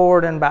rock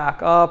forward and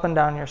back, up and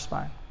down your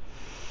spine.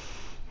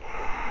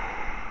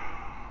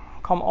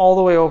 Come all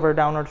the way over,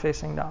 downward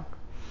facing dog.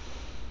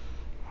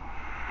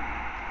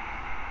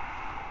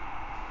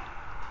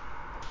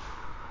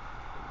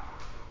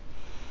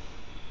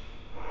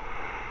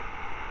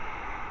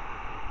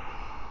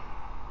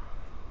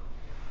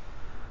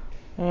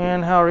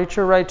 Inhale, reach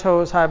your right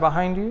toes high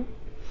behind you.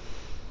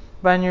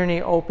 Bend your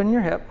knee, open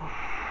your hip.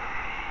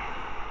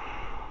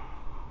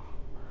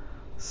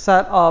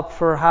 Set up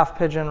for half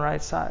pigeon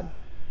right side.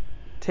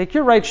 Take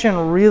your right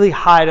shin really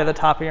high to the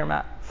top of your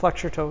mat.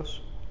 Flex your toes.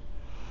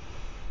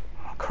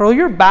 Curl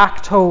your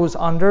back toes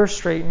under,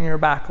 straighten your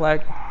back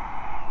leg.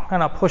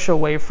 Kind of push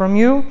away from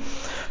you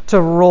to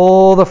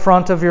roll the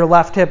front of your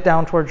left hip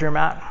down towards your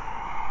mat.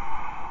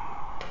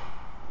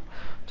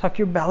 Tuck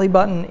your belly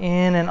button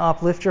in and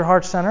up. Lift your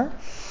heart center.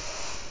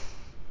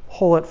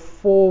 Pull it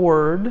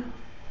forward.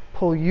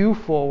 Pull you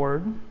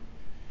forward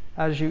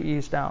as you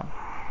ease down.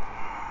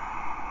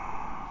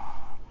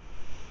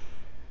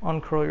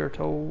 Uncurl your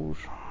toes.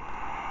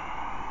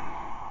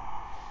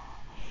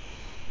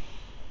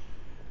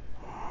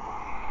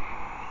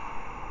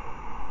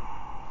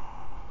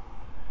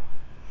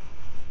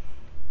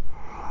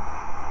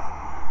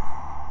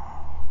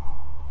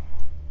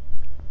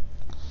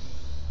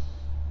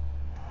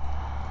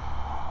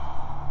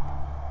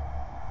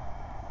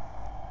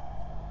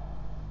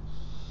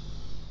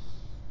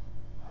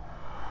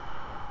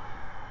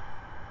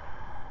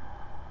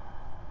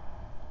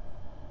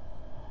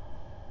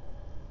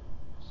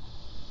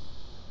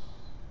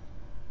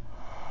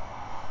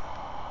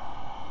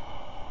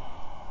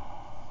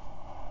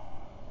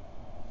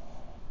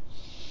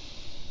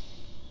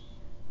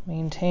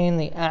 Maintain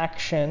the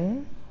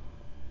action.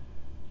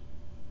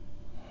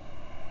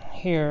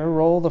 Here,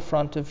 roll the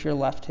front of your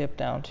left hip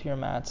down to your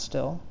mat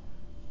still.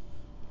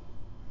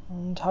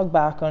 And tug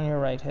back on your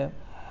right hip.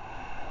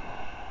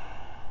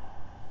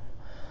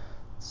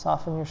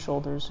 Soften your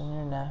shoulders and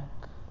your neck.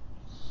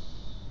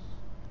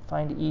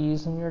 Find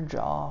ease in your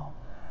jaw.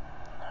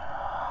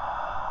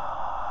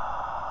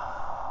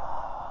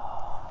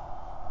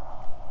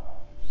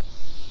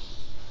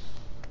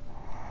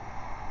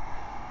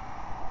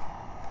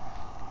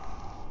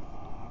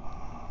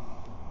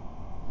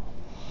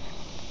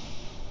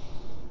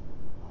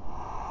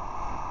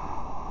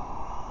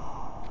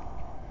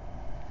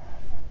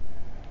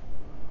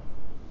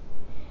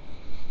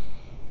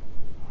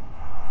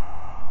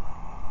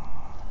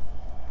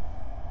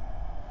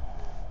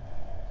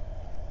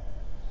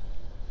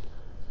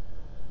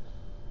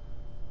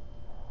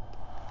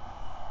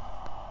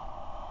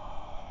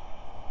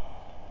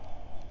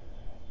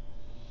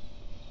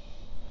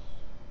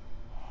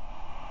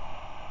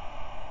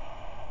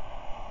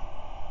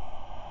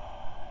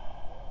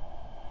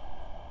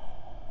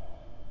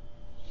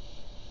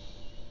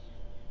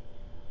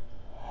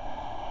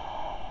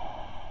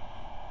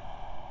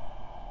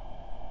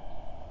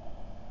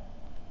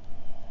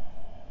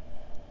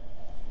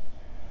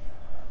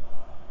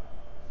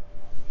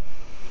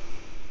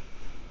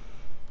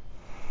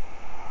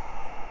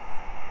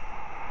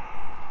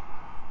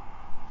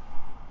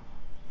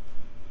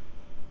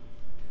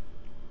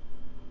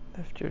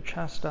 Lift your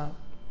chest up.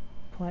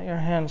 Let your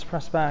hands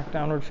press back,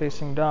 downward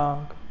facing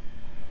dog.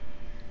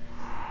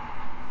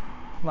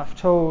 Left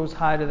toes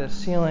high to the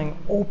ceiling.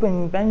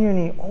 Open, bend your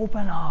knee,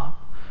 open up.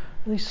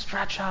 Really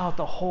stretch out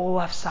the whole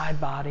left side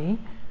body.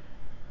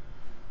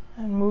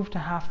 And move to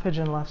half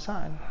pigeon left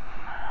side.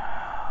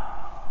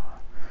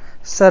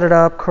 Set it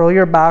up, curl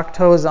your back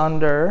toes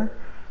under.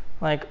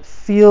 Like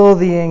feel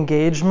the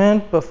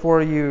engagement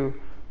before you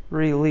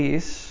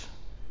release.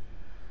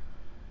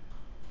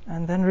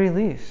 And then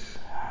release.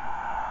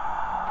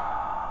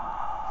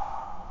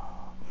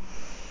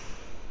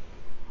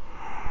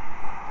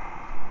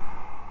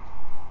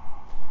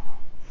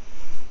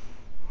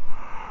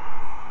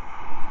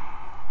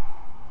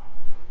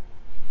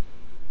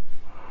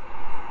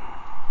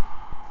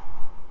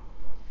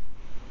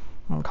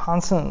 I'm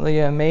constantly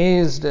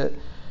amazed at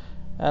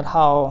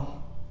how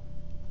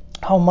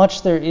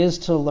much there is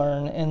to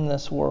learn in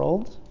this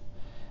world,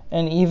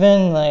 and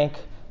even like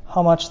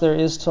how much there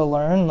is to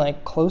learn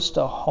like close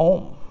to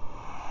home.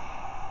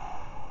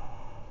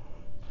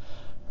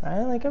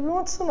 Right? Like every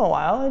once in a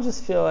while, I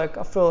just feel like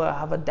I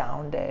have a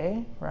down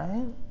day,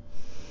 right?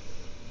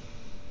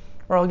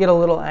 Or I'll get a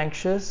little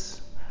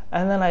anxious,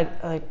 and then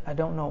I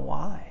don't know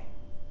why.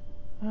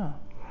 Yeah.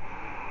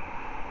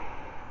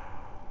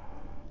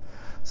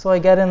 So I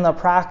get in the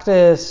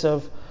practice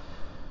of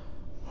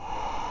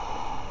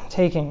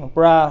taking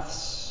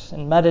breaths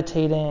and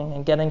meditating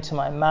and getting to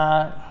my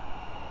mat,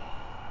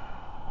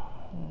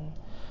 and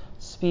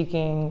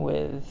speaking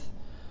with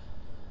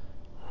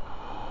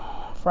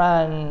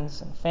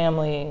friends and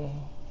family,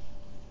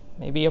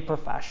 maybe a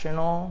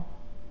professional.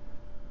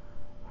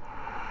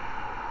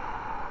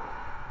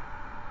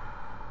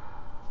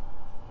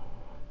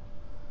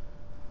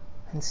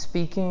 And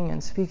speaking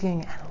and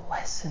speaking and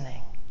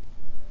listening.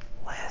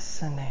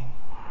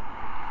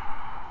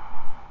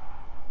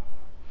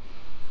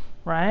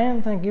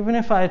 Right? Like even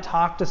if I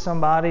talk to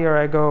somebody or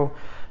I go,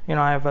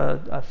 I have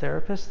a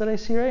therapist that I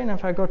see, right? And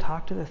if I go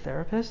talk to the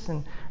therapist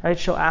and right,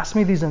 she'll ask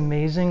me these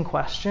amazing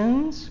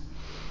questions.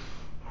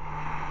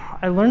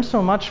 I learned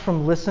so much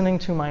from listening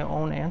to my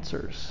own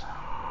answers.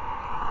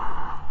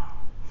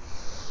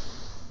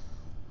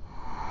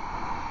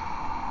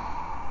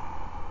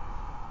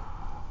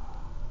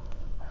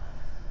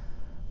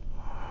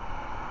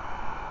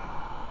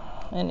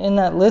 And in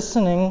that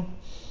listening,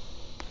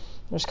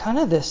 there's kind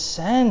of this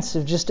sense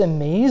of just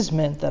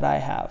amazement that I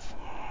have.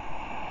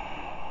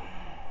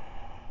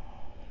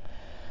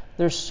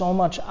 There's so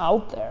much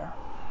out there.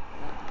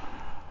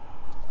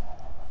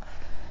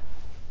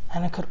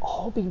 And it could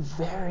all be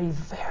very,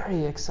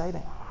 very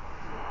exciting.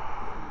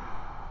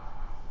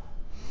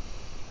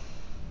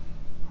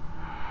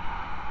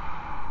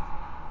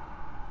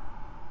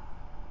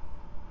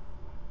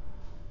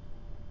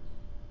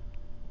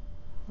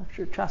 Lift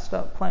your chest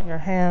up, plant your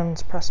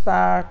hands, press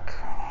back,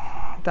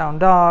 down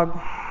dog.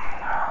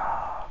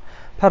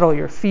 Pedal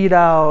your feet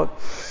out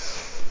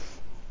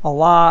a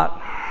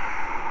lot.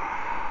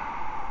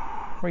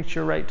 Reach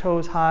your right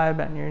toes high,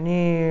 bend your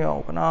knee,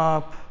 open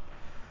up.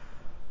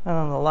 And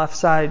on the left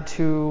side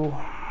too.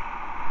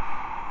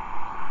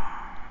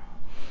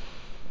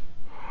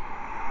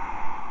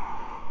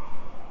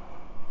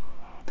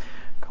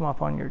 Come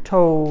up on your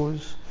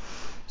toes.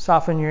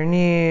 Soften your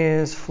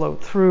knees,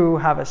 float through,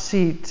 have a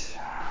seat.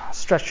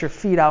 Stretch your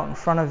feet out in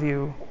front of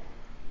you.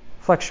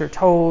 Flex your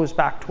toes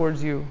back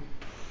towards you.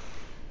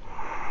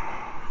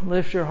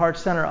 Lift your heart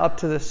center up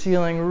to the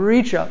ceiling.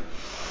 Reach up.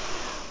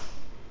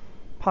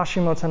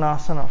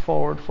 Paschimottanasana,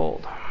 forward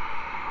fold.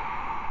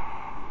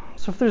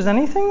 So if there's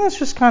anything that's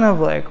just kind of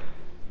like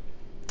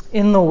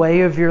in the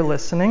way of your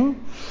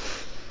listening,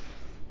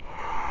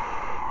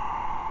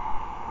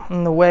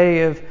 in the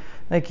way of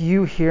like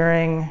you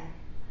hearing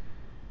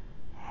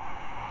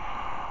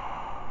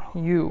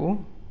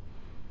you,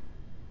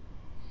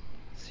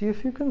 see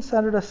if you can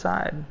set it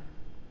aside.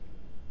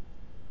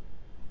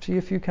 See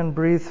if you can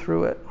breathe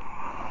through it.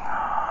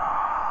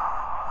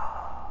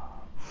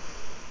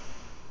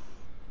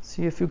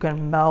 See if you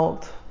can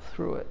melt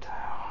through it.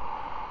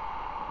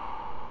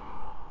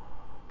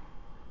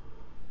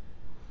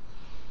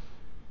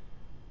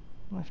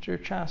 Lift your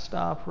chest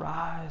up,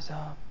 rise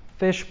up.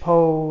 Fish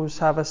pose,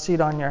 have a seat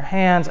on your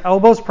hands.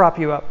 Elbows prop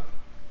you up.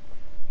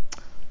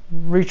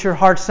 Reach your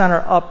heart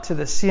center up to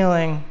the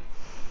ceiling.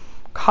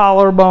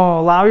 Collarbone,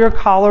 allow your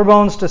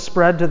collarbones to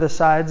spread to the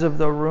sides of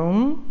the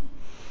room.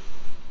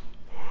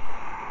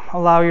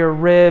 Allow your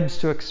ribs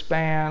to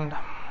expand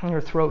and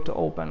your throat to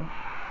open.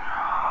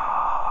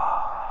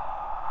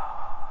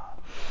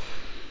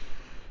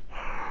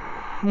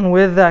 And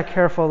with that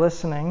careful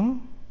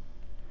listening,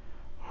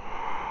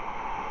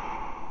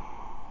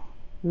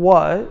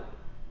 what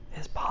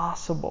is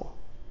possible?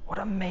 What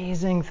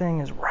amazing thing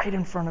is right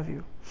in front of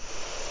you?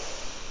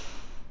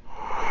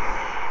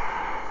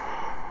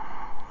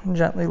 And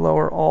gently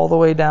lower all the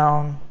way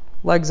down,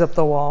 legs up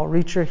the wall,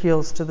 reach your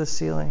heels to the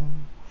ceiling.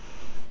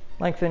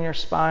 Lengthen your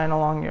spine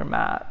along your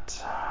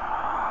mat.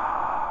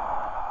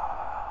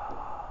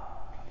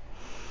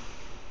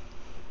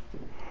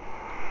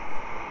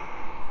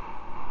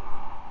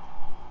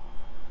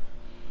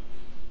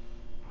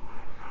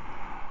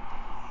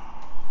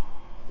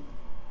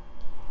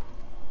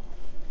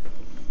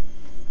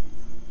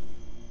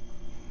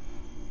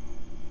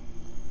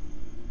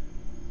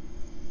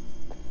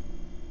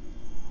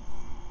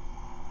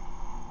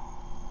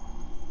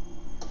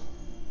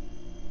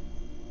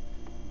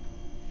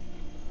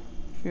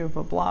 If you have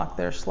a block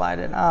there, slide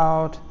it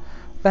out.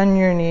 Bend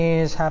your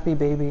knees, happy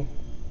baby.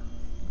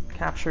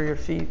 Capture your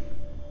feet.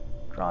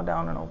 Draw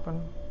down and open.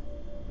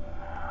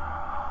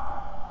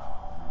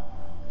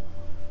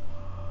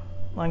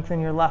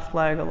 Lengthen your left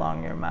leg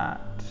along your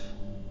mat.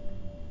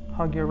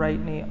 Hug your right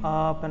knee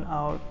up and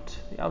out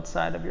the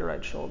outside of your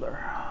right shoulder.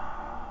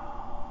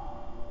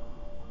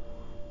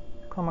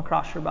 Come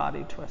across your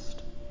body,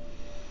 twist.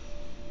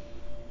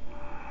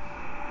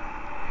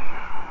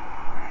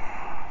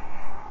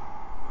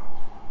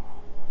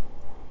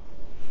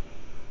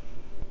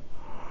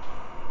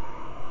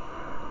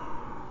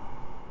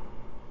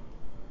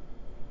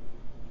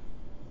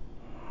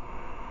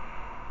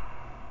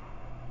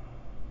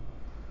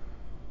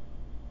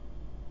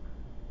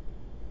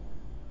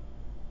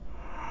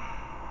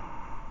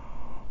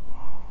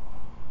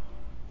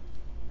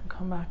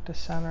 Come back to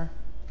center.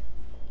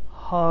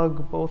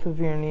 Hug both of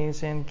your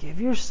knees in.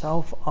 Give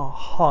yourself a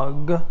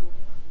hug,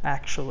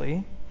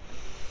 actually.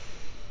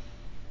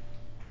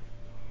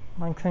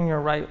 Lengthen your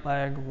right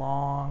leg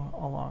long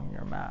along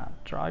your mat.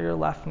 Draw your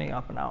left knee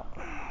up and out.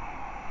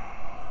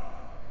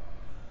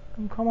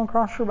 And come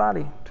across your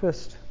body.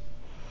 Twist.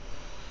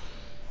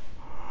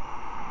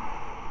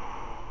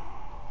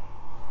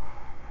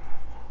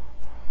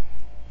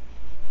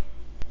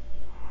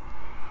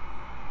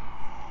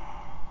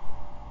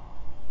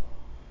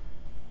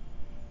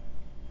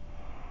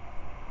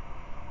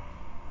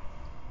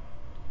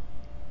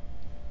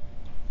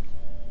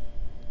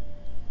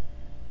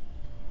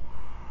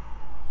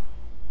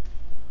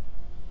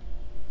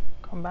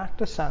 Come back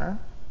to center.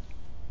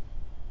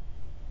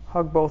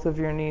 Hug both of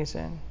your knees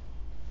in.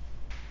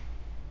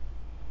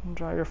 And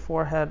draw your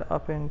forehead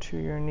up into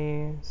your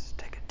knees.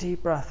 Take a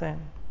deep breath in.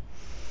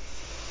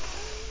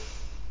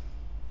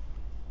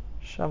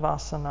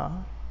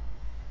 Shavasana.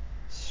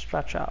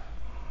 Stretch out.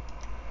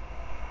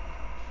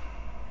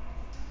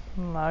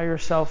 Allow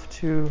yourself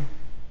to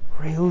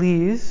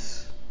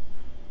release.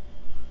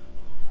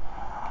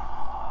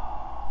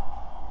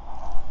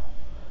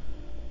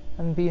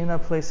 And be in a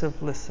place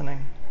of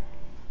listening.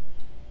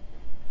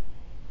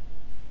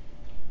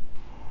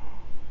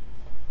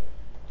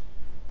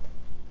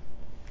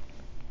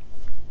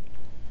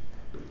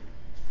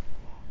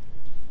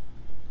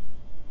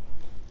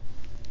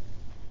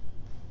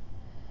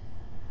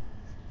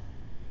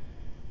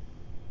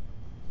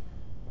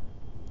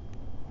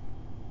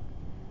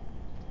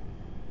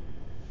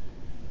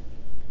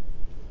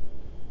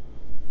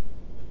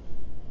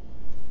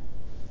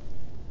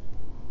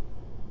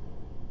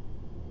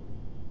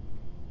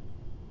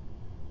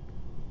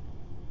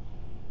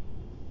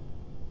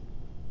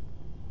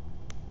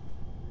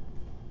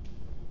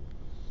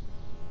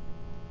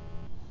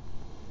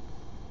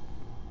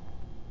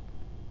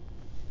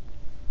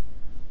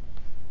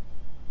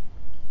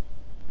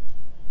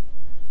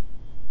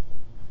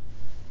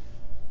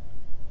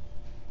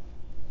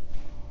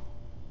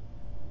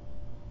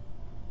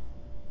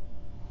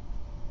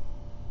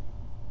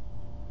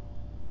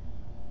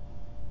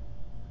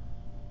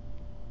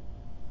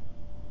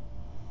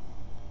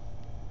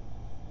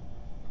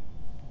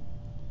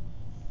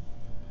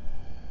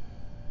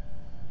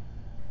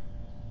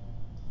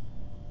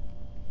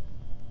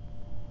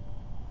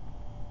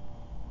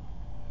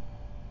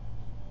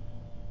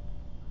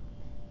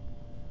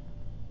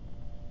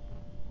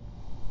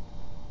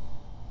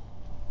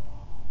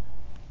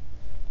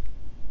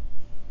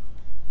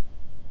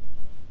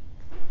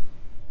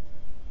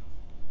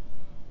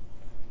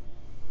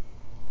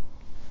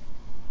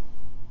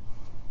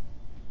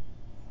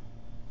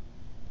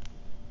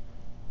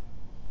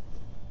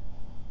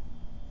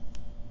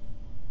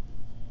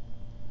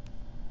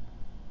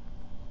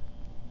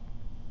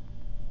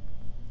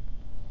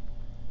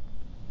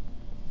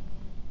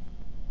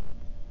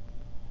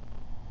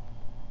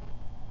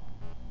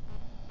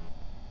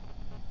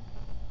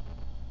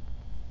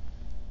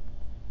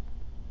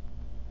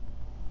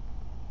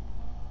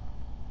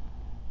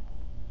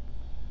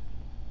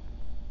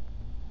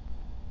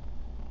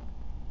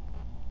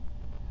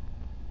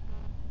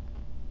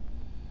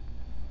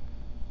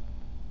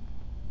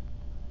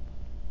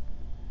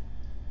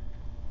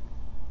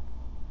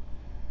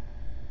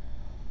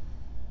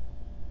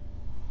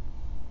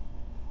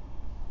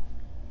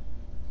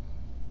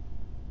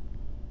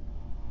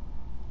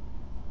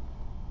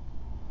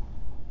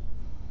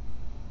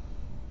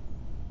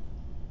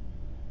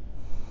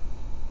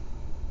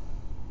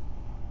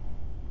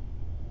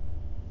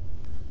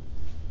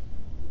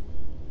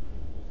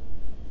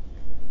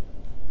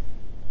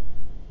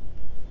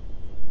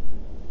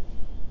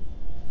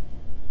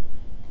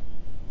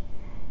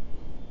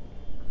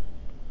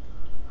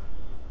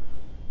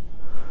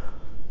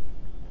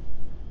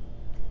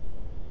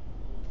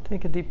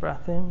 Take a deep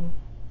breath in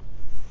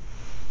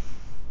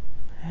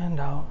and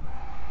out.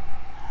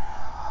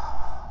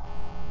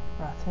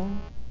 Breath in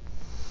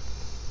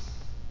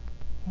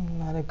and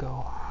let it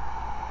go.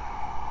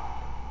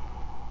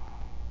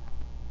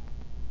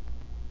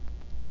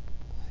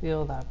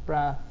 Feel that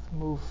breath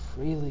move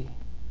freely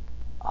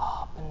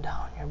up and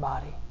down your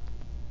body.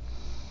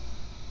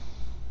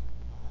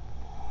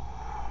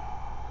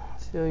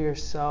 Feel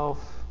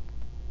yourself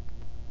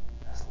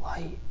as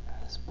light,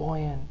 as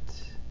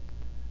buoyant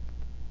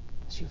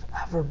as you've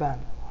ever been.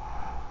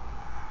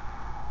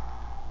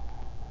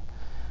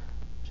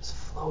 Just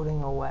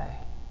floating away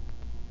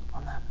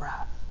on that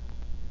breath.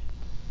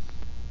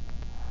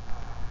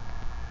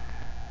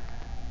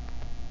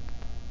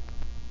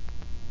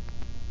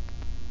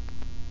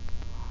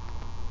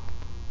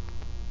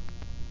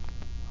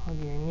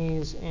 Hug your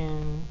knees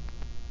in.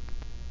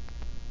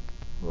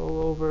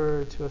 Roll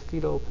over to a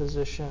fetal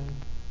position.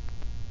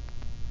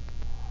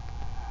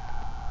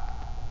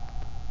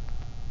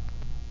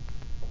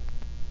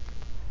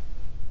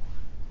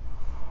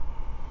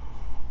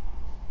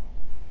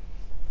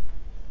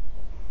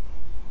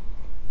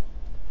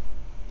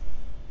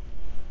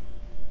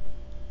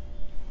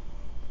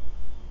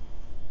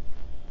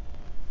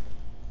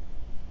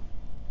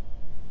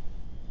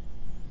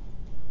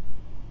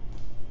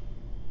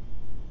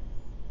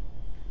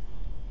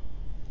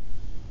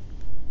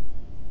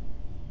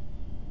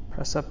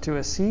 Press up to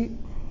a seat.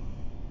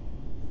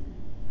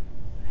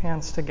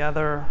 Hands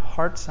together,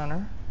 heart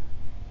center.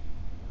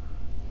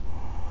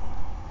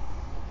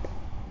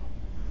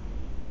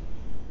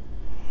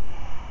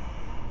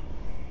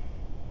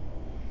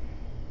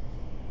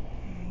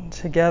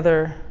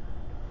 Together,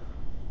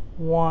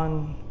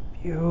 one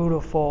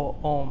beautiful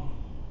Om.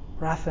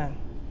 Breath in.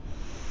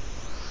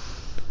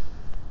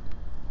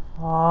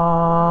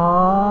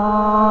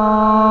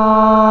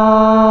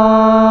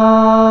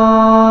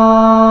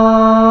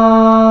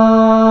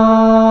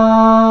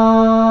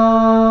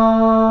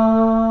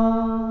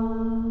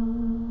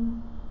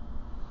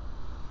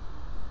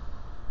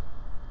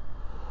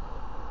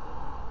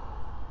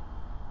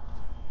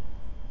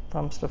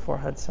 Thumbs to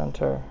forehead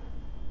center.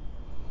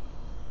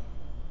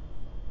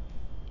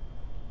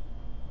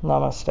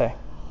 Namaste.